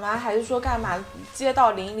的大妈，还是说干嘛街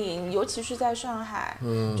道邻里，尤其是在上海，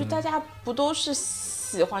就大家不都是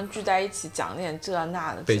喜欢聚在一起讲点这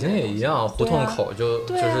那的。北京也一样，胡同口就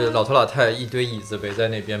是老头老太太一堆椅子围在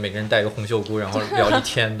那边，每个人戴一个红袖箍，然后聊一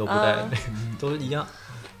天都不带都一样。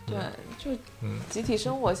对，就集体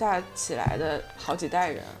生活下起来的好几代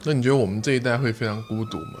人。那你觉得我们这一代会非常孤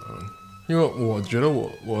独吗？因为我觉得我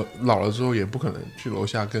老了之后也不可能去楼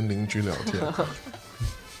下跟邻居聊天。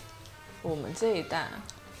我们这一代，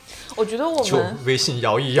我觉得我们就微信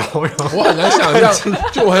摇一摇，然后我很难想象，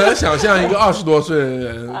我很难想象一个20多岁的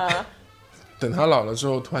人，等他老了之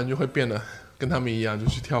后，突然就会变得跟他们一样，就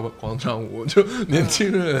去跳广场舞。就年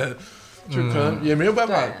轻人，就可能也没有办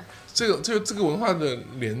法。这个文化的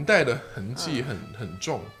连带的痕迹很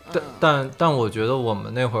重。但我觉得我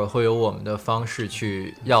们那会儿会有我们的方式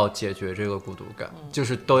去要解决这个孤独感，就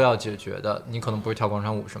是都要解决的。你可能不是跳广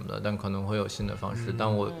场舞什么的，但可能会有新的方式。但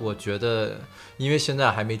我觉得，因为现在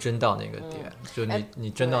还没真到那个点，就你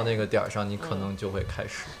真到那个点上，你可能就会开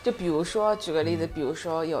始。就比如说举个例子，比如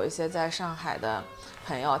说有一些在上海的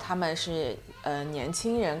朋友，他们是年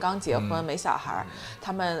轻人刚结婚没小孩，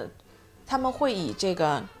他们会以这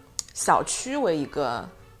个小区为一个，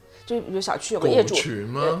就比如小区有个业主群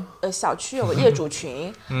吗？小区有个业主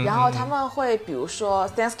群，然后他们会比如说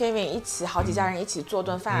Thanksgiving 一起好几家人一起做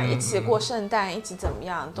顿饭，一起过圣诞，一起怎么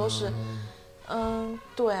样，都是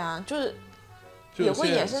对啊，就是也会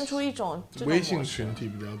衍生出一种微信群体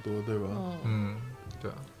比较多，对吧？对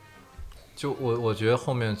啊。就我觉得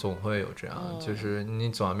后面总会有这样，就是你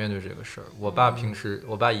总要面对这个事儿。我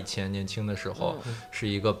爸以前年轻的时候是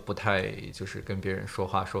一个不太就是跟别人说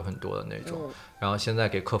话说很多的那种，然后现在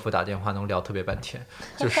给客服打电话能聊特别半天，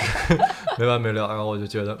就是没完没了。然后我就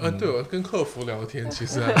觉得，对，我跟客服聊天其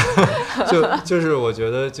实就是我觉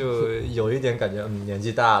得就有一点感觉，年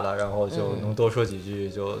纪大了，然后就能多说几句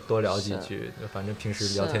就多聊几句，反正平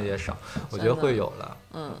时聊天也少，我觉得会有了。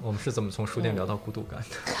我们是怎么从书店聊到孤独感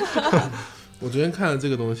的？我昨天看了这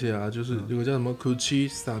个东西啊，就是有个叫什么 Kuchi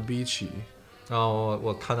Sabichi， 然后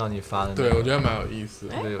我看到你发的，对，我觉得蛮有意思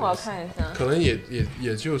的。我要看一下。可能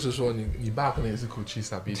也就是说你爸可能也是 Kuchi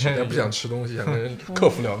Sabichi， 但不想吃东西，想跟客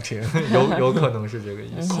服聊天，有可能是这个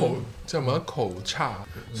意思。叫什么口差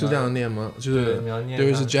是这样念吗？就是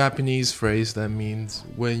there is a Japanese phrase that means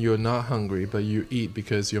when you're not hungry but you eat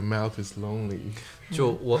because your mouth is lonely。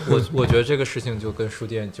就我觉得这个事情就跟书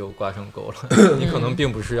店就挂上钩了。你可能并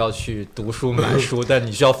不是要去读书买书，但你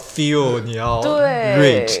需要 feel， 你要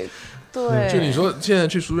read。对，就你说现在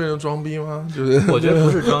去书店就装逼吗？就是我觉得不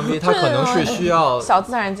是装逼，他可能是需要小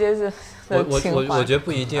资产阶级。我觉得不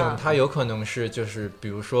一定，他有可能是就是比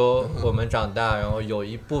如说我们长大，然后有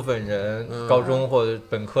一部分人高中或者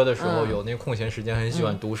本科的时候有那空闲时间，很喜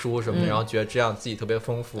欢读书什么的，然后觉得这样自己特别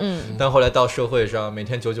丰富。但后来到社会上，每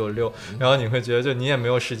天996，然后你会觉得就你也没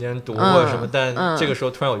有时间读或者什么，但这个时候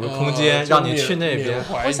突然有一个空间让你去那边缅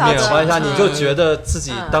怀一下，你就觉得自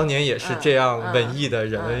己当年也是这样文艺的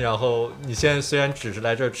人，然后你现在虽然只是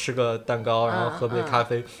来这儿吃个蛋糕，然后喝杯咖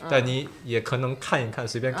啡，但你也可能看一看，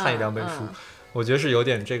随便看一两本书。我觉得是有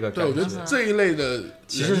点这个感觉。对，我觉得这一类的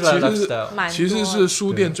其实是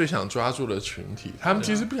书店最想抓住的群体，他们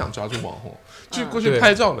其实不想抓住网红，就过去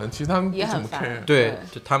拍照呢，其实他们不怎么 care。对，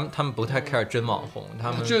就他们不太 care 真网红，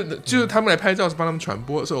他们就是他们来拍照是帮他们传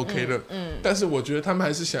播是 OK 的，但是我觉得他们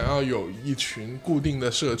还是想要有一群固定的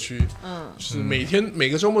社区，就是每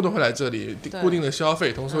个周末都会来这里固定的消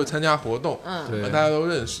费，同时会参加活动，大家都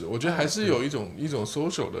认识。我觉得还是有一种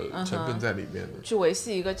social 的成分在里面的，去维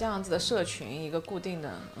系一个这样子的社群，一个固定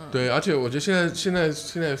的。对，而且我觉得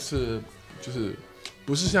现在是就是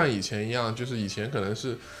不是像以前一样，就是以前可能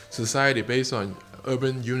是 society based on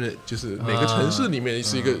urban unit， 就是每个城市里面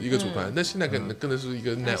是一个组团，但现在更的是一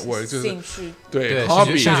个 network， 就是兴趣，对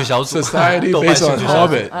hobby 兴趣小组 society based on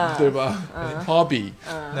hobby， 对吧？hobby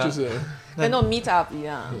就是跟那种 meet up 一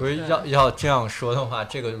样。不是要这样说的话，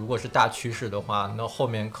这个如果是大趋势的话，那后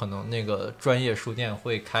面可能那个专业书店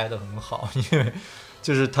会开得很好，因为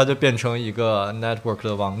就是它就变成一个 network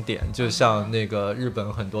的网点，就像那个日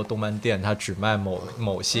本很多动漫店，它只卖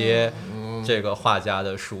某些这个画家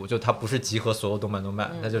的书，就他不是集合所有动漫都卖，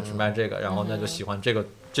他就只卖这个，然后那就喜欢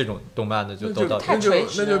这种动漫的就都到太垂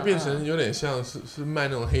直了，那就变成有点像是卖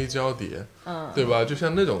那种黑胶碟，对吧？就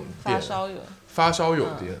像那种店发烧友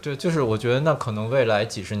店，对，就是我觉得那可能未来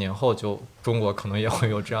几十年后就中国可能也会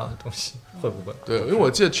有这样的东西，会不会？对，因为我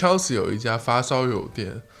记得 Chelsea 有一家发烧友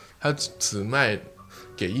店，他只卖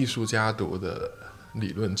给艺术家读的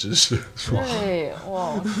理论知识，对，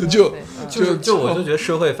哇，就我就觉得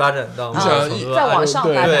社会发展到再往上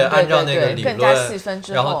发展，对，按照那个理论，更加细分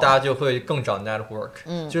之后，然后大家就会更找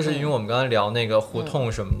network，就是因为我们刚才聊那个胡同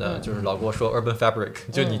什么的，就是老郭说 urban fabric，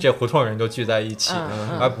就你这胡同人都聚在一起，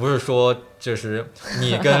而不是说就是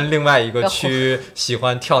你跟另外一个区喜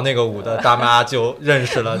欢跳那个舞的大妈就认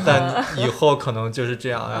识了，但以后可能就是这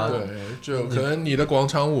样啊，对，就可能你的广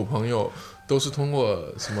场舞朋友都是通过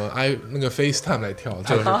什么那个 FaceTime 来跳，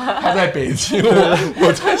就是他在北京，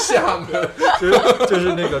我在厦门，就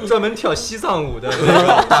是那个专门跳西藏舞的那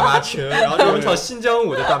个大妈群，然后专门跳新疆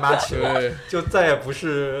舞的大妈群，就再也不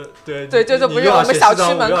是对，就不是我们小区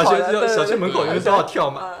门口的，小区门口因为都要跳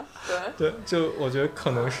嘛。对，就我觉得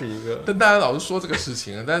可能是一个，但大家老是说这个事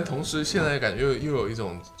情，但是同时现在感觉又有一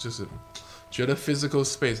种就是觉得 physical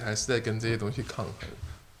space 还是在跟这些东西抗衡，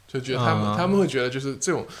就觉得他们会觉得就是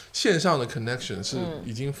这种线上的 connection 是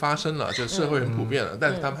已经发生了，就社会很普遍了，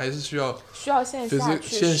但是他们还是需要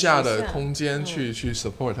线下的空间去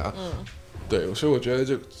support 它。对，所以我觉得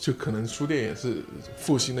就可能书店也是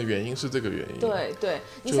复兴的原因是这个原因。对，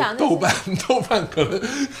你想豆瓣可能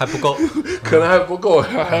还不够，可能还不够，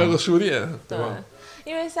还有个书店，对吧？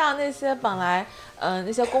因为像那些本来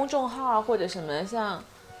那些公众号或者什么像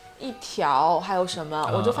一条还有什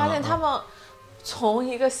么，我就发现他们从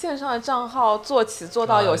一个线上的账号做起，做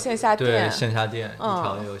到有线下店，对，线下店一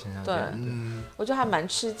条也有线下店，对，我觉得还蛮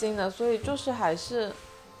吃惊的，所以就是还是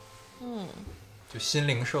就新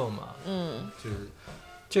零售嘛，就是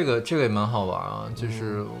这个也蛮好玩啊，就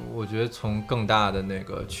是我觉得从更大的那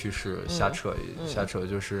个趋势瞎扯，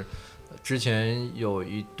就是之前有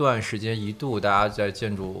一段时间一度大家在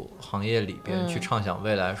建筑行业里边去畅想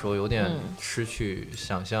未来，说有点失去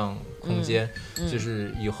想象空间，就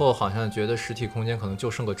是以后好像觉得实体空间可能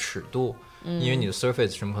就剩个尺度，因为你的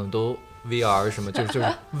surface 什么可能都VR 什么就是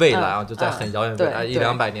未来啊，就在很遥远未来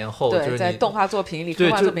100-200年后，就是在动画作品里、科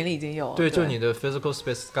幻作品里已经有。对，就你的 physical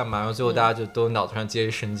space 干嘛？然后最后大家就都脑子上接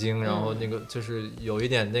一神经，然后那个就是有一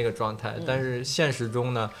点那个状态。但是现实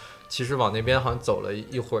中呢，其实往那边好像走了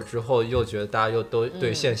一会儿之后，又觉得大家又都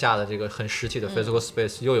对线下的这个很实体的 physical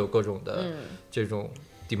space 又有各种的这种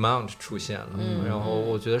demand 出现了。然后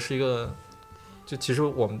我觉得是一个，就其实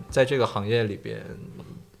我们在这个行业里边。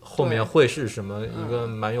后面会是什么一个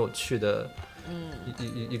蛮有趣的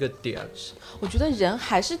一个点？我觉得人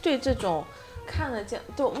还是对这种看得见、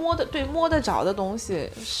摸得着的东西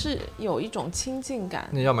是有一种亲近感。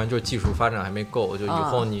那要不然就是技术发展还没够，就以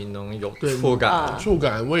后你能有触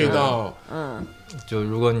感、味道，就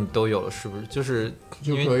如果你都有了，是不是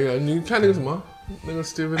就可以了？你看那个什么？那个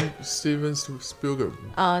Steven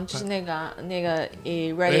Spielberg， 就是那个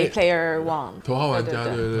Ready Player One， 头号玩家，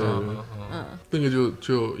对，那个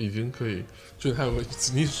就已经可以，就是它有个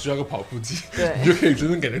你只需要个跑步机，你就可以真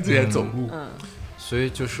正感觉自己在走路。所以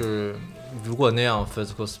就是如果那样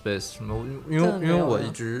physical space 什么，因为我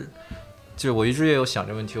一直也有想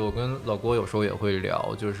这个问题，我跟老郭有时候也会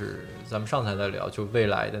聊，就是咱们上次还在聊，就未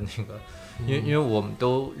来的那个，因为我们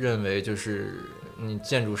都认为就是。你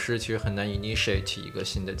建筑师其实很难 initiate 一个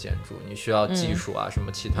新的建筑，你需要技术啊，什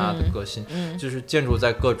么其他的革新，就是建筑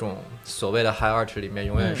在各种所谓的 high art 里面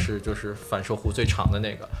永远是就是反射弧最长的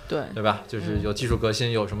那个，对吧？就是有技术革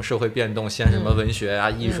新，有什么社会变动，先什么文学啊、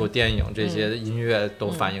艺术、电影这些音乐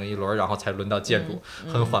都反映一轮，然后才轮到建筑，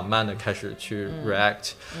很缓慢的开始去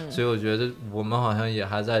react。所以我觉得我们好像也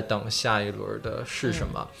还在等下一轮的是什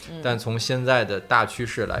么，但从现在的大趋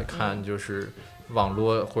势来看，就是网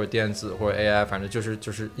络或者电子或者 AI， 反正就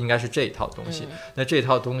是应该是这一套东西。那这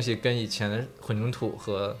套东西跟以前的混凝土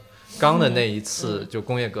和钢的那一次就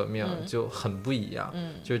工业革命就很不一样，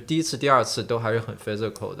就是第一次、第二次都还是很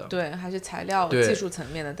physical 的，对，还是材料技术层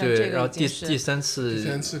面的。但这个然后第三次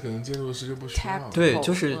可能建筑师就不需要，对，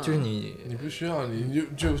就是你不需要，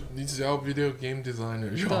你只要 video game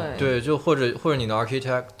designer 就好，对，就或者你的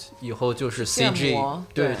architect 以后就是 CG，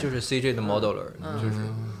 对，就是 CG 的 modeler，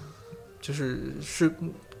就是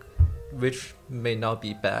which may not be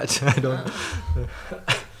bad， I don't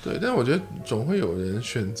对，但我觉得总会有人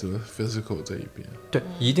选择 physical 这一边，对，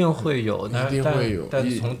一定会有，但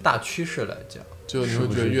从大趋势来讲，就你会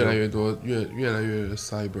觉得越来越多，越来越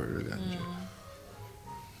cyber 的感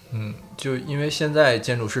觉。就因为现在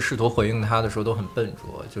建筑师试图回应它的时候都很笨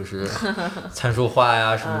拙，就是参数化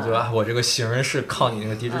呀什么，就我这个形是靠你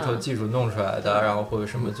那个 digital 技术弄出来的，然后或者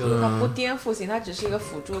什么就它不颠覆性，它只是一个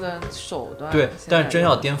辅助的手段。对，但是真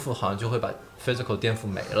要颠覆，好像就会把 physical 颠覆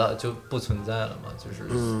没了，就不存在了嘛，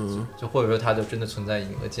就或者说它就真的存在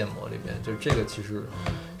你的建模里面，就这个其实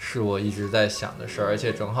是我一直在想的事儿，而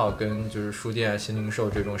且正好跟就是书店新零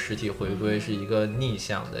售这种实体回归是一个逆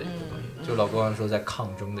向的一个东西，就老高刚说在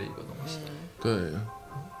抗争的一个东西。对，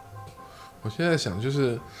我现在想就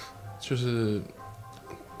是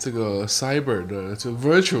这个 cyber 的就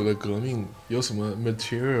virtual 的革命有什么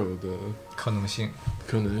material 的可能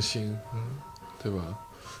性，对吧？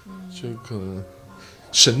就可能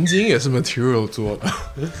神经也是 material 做的，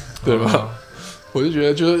对吧？我就觉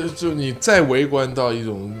得就你再微观到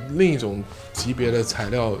另一种级别的材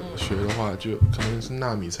料学的话，就可能是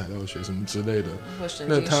纳米材料学什么之类的，或神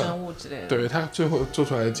经生物之类的。对，它最后做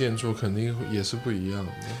出来的建筑肯定也是不一样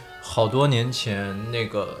的。好多年前那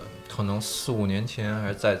个可能4、5年前还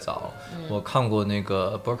是再早，我看过那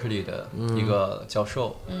个 Berkeley 的一个教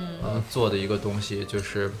授做的一个东西，就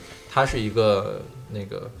是他是一个那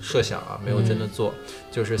个设想啊，没有真的做，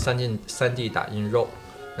就是3D 打印肉，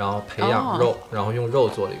然后培养肉，然后用肉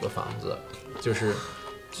做了一个房子，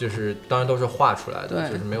就是当然都是画出来的，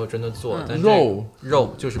就是没有真的做。但是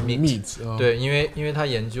肉就是 meat， 对，因为他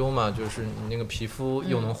研究嘛，就是你那个皮肤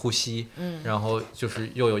又能呼吸，然后就是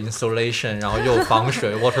又有 insulation， 然后又防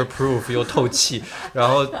水waterproof 又透气，然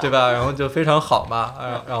后对吧？然后就非常好嘛，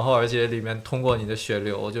然后而且里面通过你的血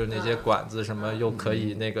流，就是那些管子什么又可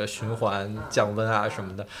以那个循环降温啊什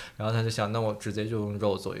么的。然后他就想，那我直接就用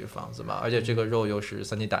肉做一个房子嘛，而且这个肉又是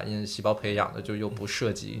3D 打印细胞培养的，就又不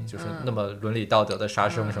涉及就是那么伦理道德的杀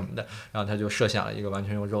生什么的，然后他就设想了一个完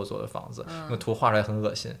全用肉做的房子，那个图画出来很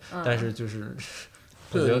恶心，但是就是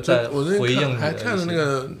我觉得在回应还看了那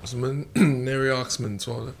个什么 Neri Oxman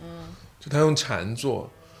做的，就他用蝉做，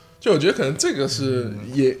就我觉得可能这个是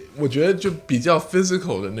也我觉得就比较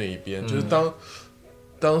physical 的那一边，就是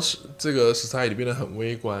当时这个 society 变得很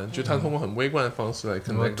微观，就他通过很微观的方式来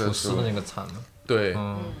connect 的时候，吐司的那个蚕嘛，对。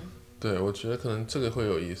对，我觉得可能这个会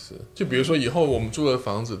有意思。就比如说以后我们住的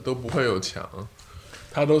房子都不会有墙，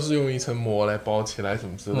它都是用一层膜来包起来什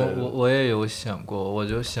么之类的。我也有想过，我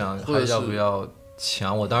就想还要不要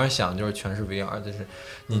墙。我当时想就是全是 VR， 就是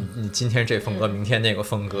你今天这风格，明天那个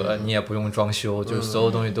风格，你也不用装修，就是所有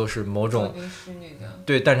东西都是某种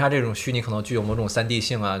对，但是它这种虚拟可能具有某种3D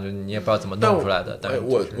性啊，就你也不知道怎么弄出来的。但是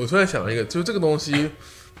我突然想了一个，就是这个东西，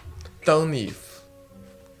当你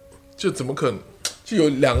就怎么可能？就有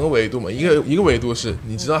2个维度嘛，一个维度是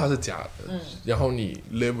你知道它是假的，然后你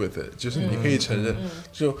live with it， 就是你可以承认，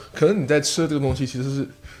就可能你在吃的这个东西其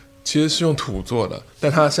实是用土做的，但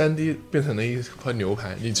它 3D 变成了一块牛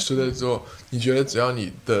排，你吃了之后，你觉得只要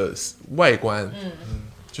你的外观，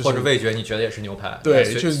就是、或者味觉你觉得也是牛排，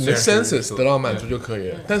对，就是你的 senses 得到满足就可以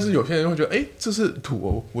了。但是有些人会觉得，哎，这是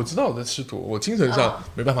土，我知道我在吃土，我精神上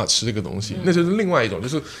没办法吃这个东西，那就是另外一种，就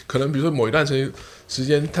是可能比如说某一段时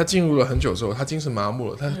间他进入了很久之后，他精神麻木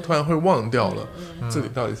了，他突然会忘掉了这里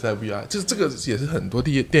到底是在 VR，就是这个也是很多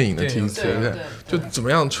电影的题材，就怎么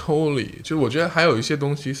样抽离，就我觉得还有一些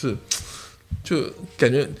东西是。就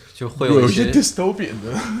感觉就会有一些 dystopian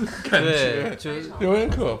的感觉，就有点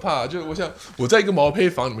可怕。就我想我在一个毛坯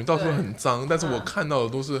房里面，到处都很脏，但是我看到的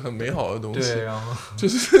都是很美好的东西，对，然后就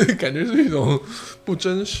是感觉是一种不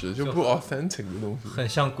真实、就不 authentic 的东西，很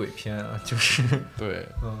像鬼片啊，就是对，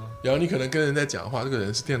然后你可能跟人在讲话，这个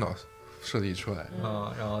人是电脑设计出来，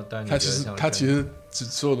然后但他其实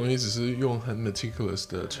所有东西只是用很 meticulous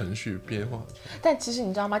的程序变化。但其实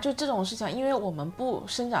你知道吗？就这种事情，因为我们不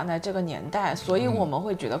生长在这个年代，所以我们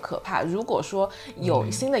会觉得可怕。如果说有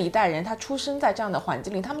新的一代人，他出生在这样的环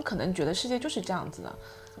境里，他们可能觉得世界就是这样子的。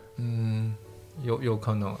有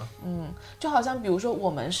可能啊。就好像比如说我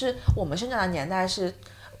们生长的年代是，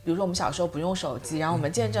比如说我们小时候不用手机，然后我们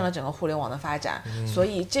见证了整个互联网的发展，所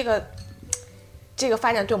以这个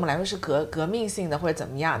发展对我们来说是革命性的或者怎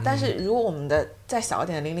么样，但是如果我们的再小一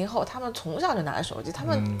点的00后，他们从小就拿着手机，他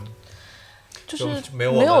们就是没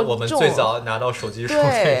有我们最早拿到手机时候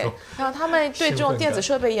那种，然后他们对这种电子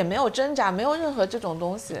设备也没有挣扎，没有任何这种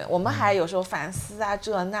东西。我们还有时候反思啊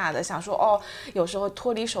这那的，想说有时候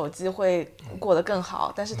脱离手机会过得更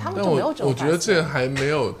好，但是他们就没有这种反思。我觉得这个还没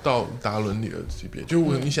有到达伦理的级别，就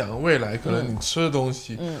你想未来可能你吃的东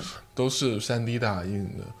西都是3D 打印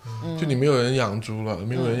的，就你没有人养猪了，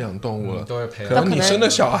没有人养动物了，都是培养，可能你生的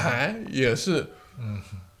小孩也是，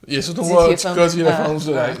也是通过科技的方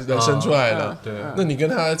式来生出来的。对，那你跟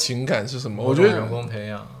他的情感是什么？我觉得人工培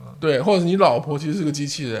养。对，或者是你老婆其实是个机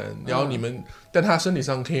器人，然后你们，但她身体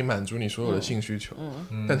上可以满足你所有的性需求，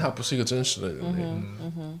但她不是一个真实的人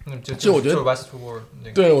类。就我觉得，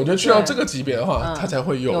对，我觉得去到这个级别的话，她才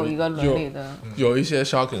会有一个伦理的，有一些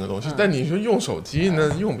shocking 的东西。但你说用手机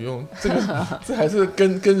呢，用不用这个，这还是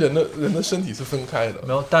跟人的身体是分开的。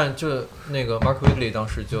没有，但就那个 Mark Wigley 当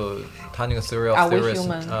时就他那个 Theory of Theories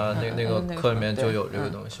那个课里面就有这个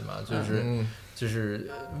东西嘛，就是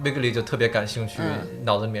Wigley 就特别感兴趣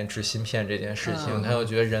脑子里面植芯片这件事情，他又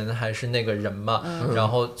觉得人还是那个人嘛，然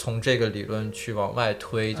后从这个理论去往外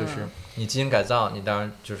推，就是你基因改造，你当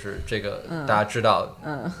然就是这个大家知道，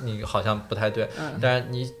你好像不太对，但是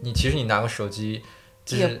你其实你拿个手机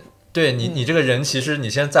就是对你这个人，其实你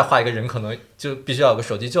现在再画一个人，可能就必须要有个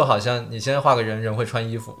手机，就好像你现在画个人会穿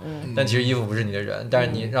衣服，但其实衣服不是你的人。但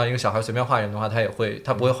是你让一个小孩随便画人的话，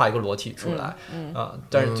他不会画一个裸体出来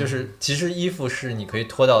但是就是其实衣服是你可以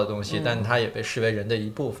脱掉的东西，但它也被视为人的一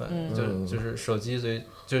部分。就是手机，所以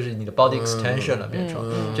就是你的 body extension 了，变成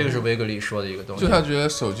这个是威格利说的一个东西。就他觉得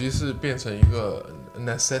手机是变成一个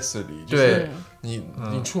necessity， 就是你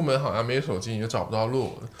出门好像没有手机你就找不到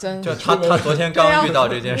路。真的，就他昨天刚遇到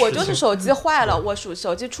这件事情，我就是手机坏了，我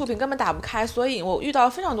手机触屏根本打不开，所以我遇到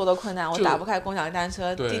非常多的困难，我打不开共享单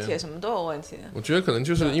车、地铁什么都有问题。我觉得可能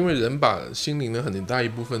就是因为人把心灵的很大一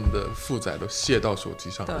部分的负载都卸到手机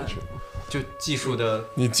上面去。就技术的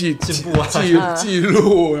你进步啊，记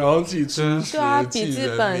录，然后记知识，对啊，笔记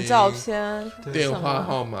本、照片、电话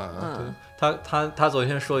号码。他昨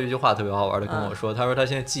天说一句话特别好玩的，跟我说，他说他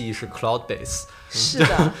现在记忆是 cloud base。是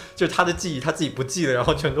的，就是他的记忆他自己不记得，然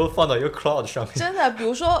后全都放到一个 cloud 上面。真的，比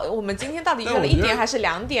如说我们今天到底约了1点还是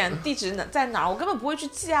2点，地址在哪儿，我根本不会去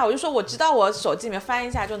记啊，我就说我知道我手机里面翻一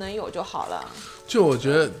下就能有就好了。就我觉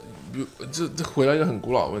得。这回到一个很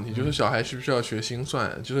古老的问题，就是小孩需不需要学心算？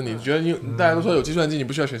就是你觉得大家都说有计算机，你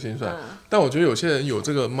不需要学心算，但我觉得有些人有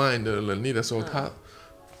这个 mind 的能力的时候，他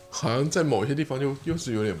好像在某些地方又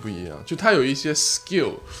是有点不一样。就他有一些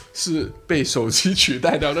skill 是被手机取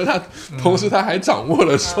代掉，但他同时他还掌握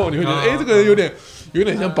的时候，你会觉得，这个人有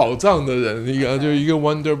点像宝藏的人，就一个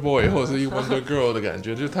Wonder Boy 或者是一个 Wonder Girl 的感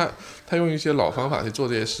觉。就是他用一些老方法去做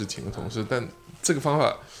这些事情的同时，但这个方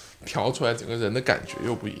法调出来整个人的感觉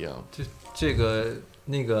又不一样。这个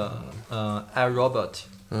那个I Robot，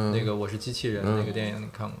 那个我是机器人那个电影你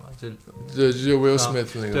看过吗？就是 Will Smith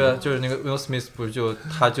那个。对啊，就是那个 Will Smith 不是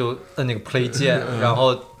他就摁那个 play 键，然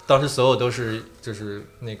后当时所有都是就是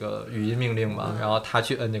那个语音命令嘛，然后他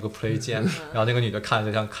去摁那个 play 键，然后那个女的看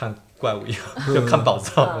就像看怪物一样，就看宝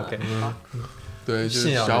藏。OK。对，就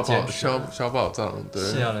是小宝藏，对，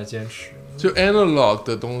信仰的坚持，就 analog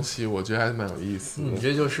的东西，我觉得还是蛮有意思的。你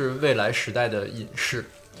这就是未来时代的隐士，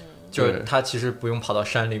就是他其实不用跑到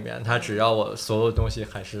山里面，他只要我所有东西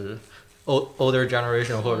还是 older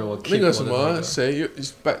generation 或者我 keep 那个什么谁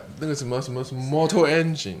那个什么 Mortal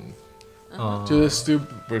Engine，就是 Stu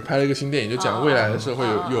不是拍了一个新电影，就讲未来的社会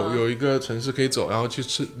有一个城市可以走，然后去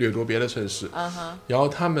掠夺别的城市，然后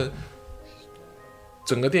他们。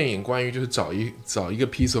整个电影关于就是找一个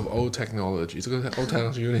piece of old technology， 这个 old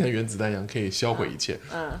technology 有点像原子弹一样，可以销毁一切。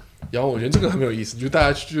然后我觉得这个很有意思，就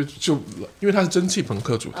大家就因为它是蒸汽朋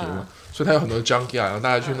克主题嘛，所以它有很多 junkyard， 然后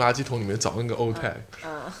大家去垃圾桶里面找那个 old tech。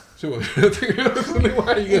所以我觉得这个又是另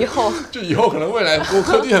外一个，以后可能未来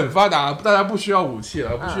科技很发达，大家不需要武器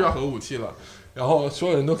了，不需要核武器了。然后所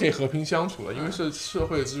有人都可以和平相处了，因为是社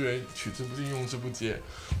会资源取之不尽用之不竭。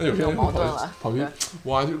那有些人跑去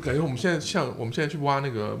挖，就感觉我们现在去挖那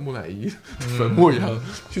个木乃伊坟墓一样，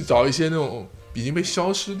去找一些那种已经被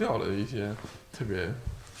消失掉了的一些特别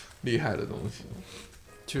厉害的东西。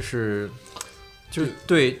就是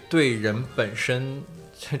对人本身，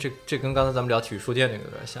这跟刚才咱们聊体育书店那个有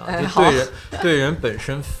点像，就对人本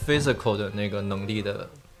身 physical 的那个能力的。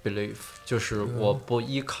belief 就是我不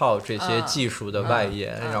依靠这些技术的外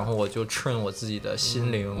延，然后我就train我自己的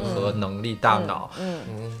心灵和能力、大脑，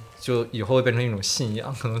就以后会变成一种信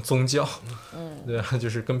仰，可能宗教，对，就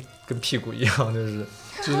是跟屁股一样，就是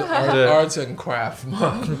arts and craft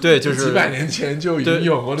嘛，对，就是几百年前就已经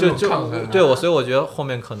有过那种抗衡。对，所以我觉得后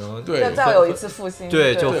面可能再有一次复兴。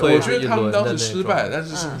对，就会我觉得他们当时失败，但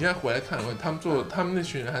是你现在回来看，他们那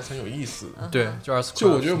群人还是很有意思的。对，就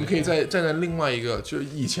我觉得我们可以站在另外一个，就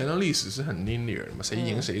以前的历史是很 linear 的嘛，谁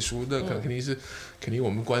赢谁输的，肯定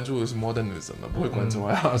我们关注的是 modernism 的，不会关注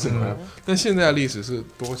什么。但现在的历史是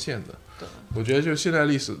多线的。我觉得就现在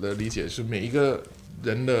历史的理解是每一个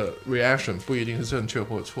人的 reaction 不一定是正确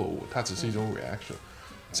或者错误，它只是一种 reaction。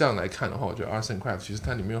这样来看的话，我觉得 arts and craft 其实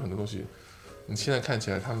它里面有很多东西，你现在看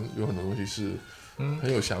起来他们有很多东西是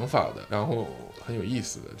很有想法的，然后很有意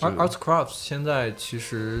思的。arts craft 现在其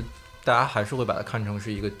实大家还是会把它看成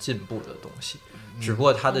是一个进步的东西，只不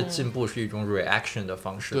过它的进步是一种 reaction 的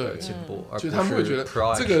方式的进步，而不是 就他们会觉得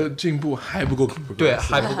这个进步还不够，对，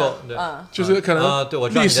还不够，对，就是可能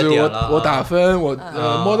历史我打分，我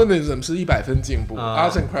modernism 是100分进步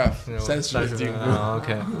，arts and craft 30分进步。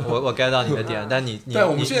OK， 我 get 到你的点，但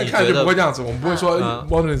我们现在看就不会这样子，我们不会说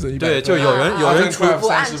modernism 100分，对，就有人不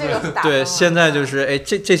按这个打分，对，现在就是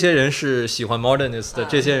这些人是喜欢 modernist 的，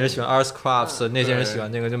这些人喜欢 arts crafts，那些人喜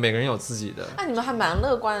欢那个，就每个人有自己的。那你们还蛮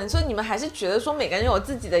乐观的，所以你们还是觉得说每个人有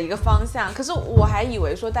自己的一个方向。可是我还以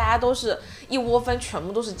为说大家都是一窝蜂，全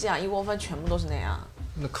部都是这样，一窝蜂全部都是那样。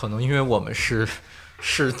那可能因为我们是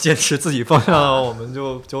坚持自己方向的，我们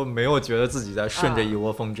就没有觉得自己在顺着一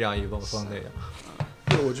窝蜂这样一窝蜂那样。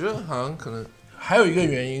对，我觉得好像可能还有一个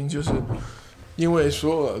原因，就是因为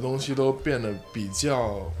所有的东西都变得比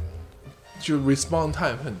较。就 respond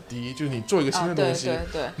time 很低，就是你做一个新的东西，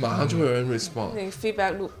马上就会有人 respond。那个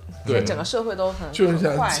feedback loop， 对，整个社会都很就是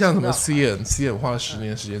像什么 CN 花了10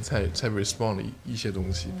年时间才 respond 了一些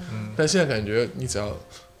东西，但现在感觉你只要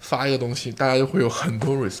发一个东西，大家就会有很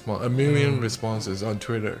多 response，a million responses on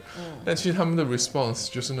Twitter，但其实他们的 response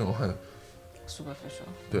就是那种很 superficial，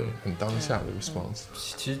 对，很当下的 response。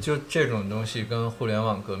其实就这种东西跟互联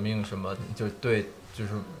网革命什么，就对，就是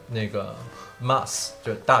那个。mass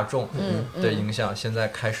就大众的影响现在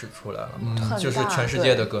开始出来了，就是全世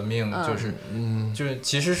界的革命，就是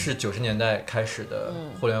其实是90年代开始的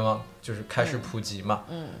互联网，就是开始普及嘛，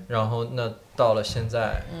然后那到了现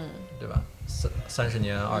在，对吧？30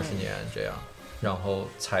年、20年这样，然后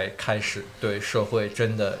才开始对社会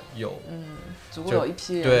真的有，足够有一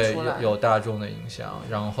批人出来，对，有大众的影响，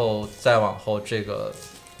然后再往后这个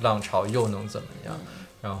浪潮又能怎么样？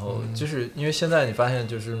然后就是因为现在你发现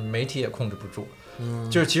就是媒体也控制不住，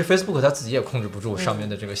就是其实 Facebook 它自己也控制不住上面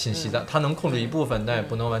的这个信息的，它能控制一部分，但也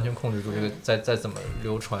不能完全控制住这个再怎么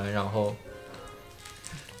流传。然后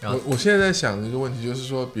我现在在想的一个问题就是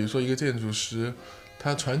说，比如说一个建筑师，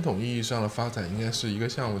他传统意义上的发展应该是一个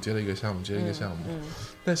项目接了一个项目接了一个项目，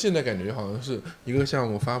但现在感觉好像是一个项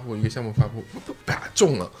目发布一个项目发布，啪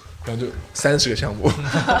中了，然后就30个项目，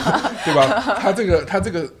对吧？他这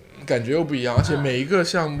个。感觉又不一样，而且每一个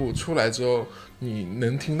项目出来之后，你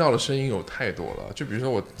能听到的声音有太多了。就比如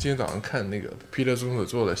说我今天早上看那个 Peter 中所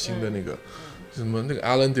做的新的那个什么那个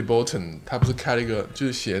Alan de Botton， 他不是开了一个就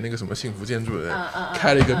是写那个什么幸福建筑的人，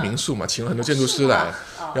开了一个民宿嘛，请了很多建筑师来，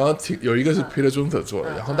然后有一个是 Peter 中所做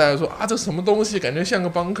的，然后大家说啊这什么东西，感觉像个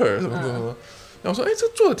bunker 什么什么，然后说哎这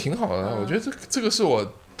做的挺好的，我觉得这个是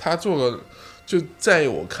他做的，就在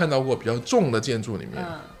我看到过比较重的建筑里面。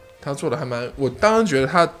他做的还蛮，我当然觉得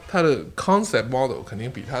他的 concept model 肯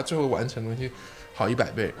定比他最后完成的东西好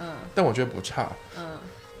100倍，但我觉得不差，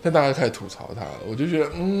但大家开始吐槽他了，我就觉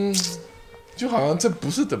得就好像这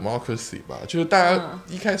不是 democracy 吧，就是大家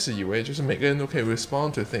一开始以为就是每个人都可以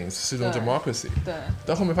respond to things 是一种 democracy， 对，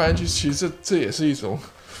但后面发现其实这也是一种，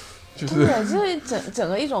就是对，这是整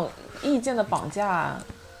个一种意见的绑架。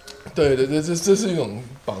对，这是一种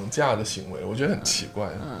绑架的行为，我觉得很奇怪。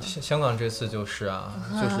香港这次就是啊，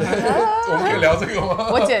就是我们可以聊这个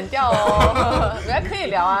吗？我剪掉哦，人家可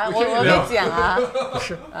以聊啊，我可以剪啊。不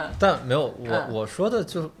是，但没有我说的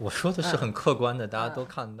是很客观的，大家都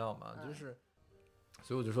看到嘛，就是，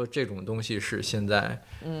所以我就说这种东西是现在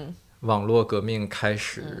网络革命开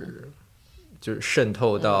始就是渗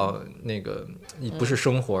透到那个不是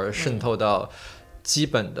生活，而渗透到。基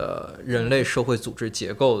本的人类社会组织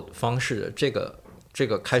结构方式的这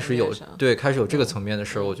个开始有这个层面的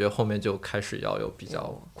时候，我觉得后面就开始要有比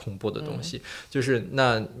较恐怖的东西，就是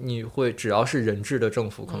那你会只要是人治的政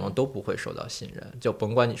府，可能都不会受到信任，就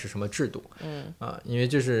甭管你是什么制度，因为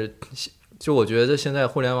就我觉得现在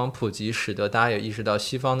互联网普及，使得大家也意识到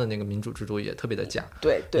西方的那个民主制度也特别的假，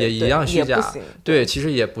对，也一样虚假，对，其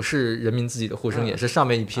实也不是人民自己的呼声，也是上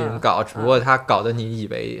面一批人搞，只不过他搞得你以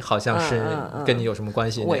为好像是跟你有什么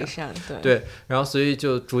关系那样，对，然后所以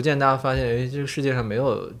就逐渐大家发现，这个世界上没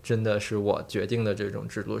有真的是我决定的这种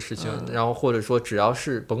制度事情，然后或者说只要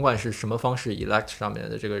是甭管是什么方式 elect 上面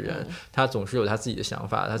的这个人，他总是有他自己的想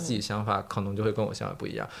法，他自己想法可能就会跟我想法不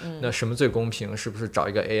一样，那什么最公平？是不是找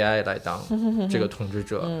一个 AI 来当这个统治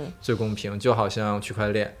者最公平？就好像区块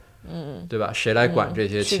链，对吧？谁来管这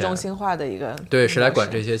些钱？去中心化的一个，对，谁来管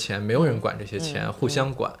这些钱？没有人管这些钱，互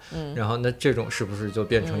相管。然后那这种是不是就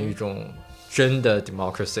变成一种真的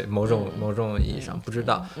democracy？某种意义上不知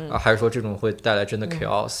道，还是说这种会带来真的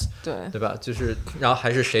chaos？对吧？就是然后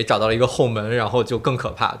还是谁找到了一个后门，然后就更可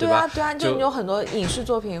怕，对吧？对啊，就有很多影视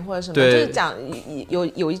作品或者什么，就是讲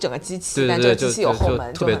有一整个机器，但这个机器有后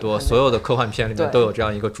门，特别多，所有的科幻片里面都有这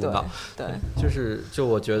样一个主脑。对，就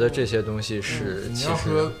我觉得这些东西是，你要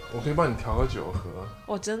喝，我可以帮你调个酒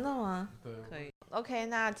喝。真的吗？对，可以。OK，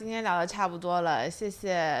 那今天聊的差不多了，谢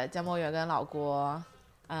谢江墨远跟老郭。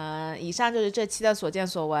以上就是这期的所见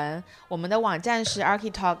所闻。我们的网站是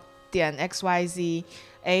architalk.xyz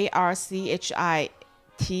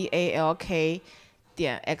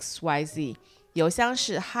architalk.xyz， 邮箱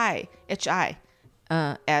是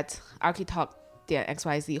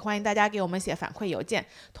hi@architalk.xyz， 欢迎大家给我们写反馈邮件，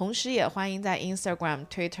同时也欢迎在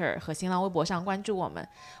Instagram、Twitter 和新浪微博上关注我们。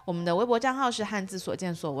我们的微博账号是汉字所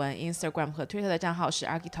见所闻， Instagram 和 Twitter 的账号是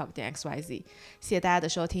architalk.xyz。 谢谢大家的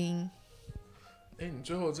收听。你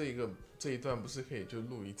最后这一段不是可以就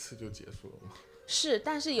录一次就结束了吗？是，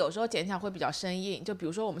但是有时候剪起来会比较生硬，就比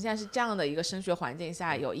如说我们现在是这样的一个声学环境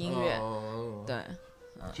下有音乐，对，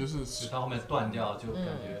就是到后面断掉就感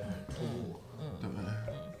觉很突兀，对不对？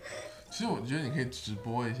其实我觉得你可以直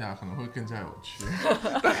播一下，可能会更加有趣，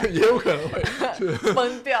但也有可能会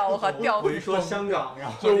崩掉，我和掉。我一说香港，然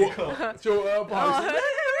后就不好意思，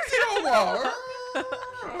跳网，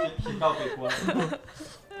频道被关了。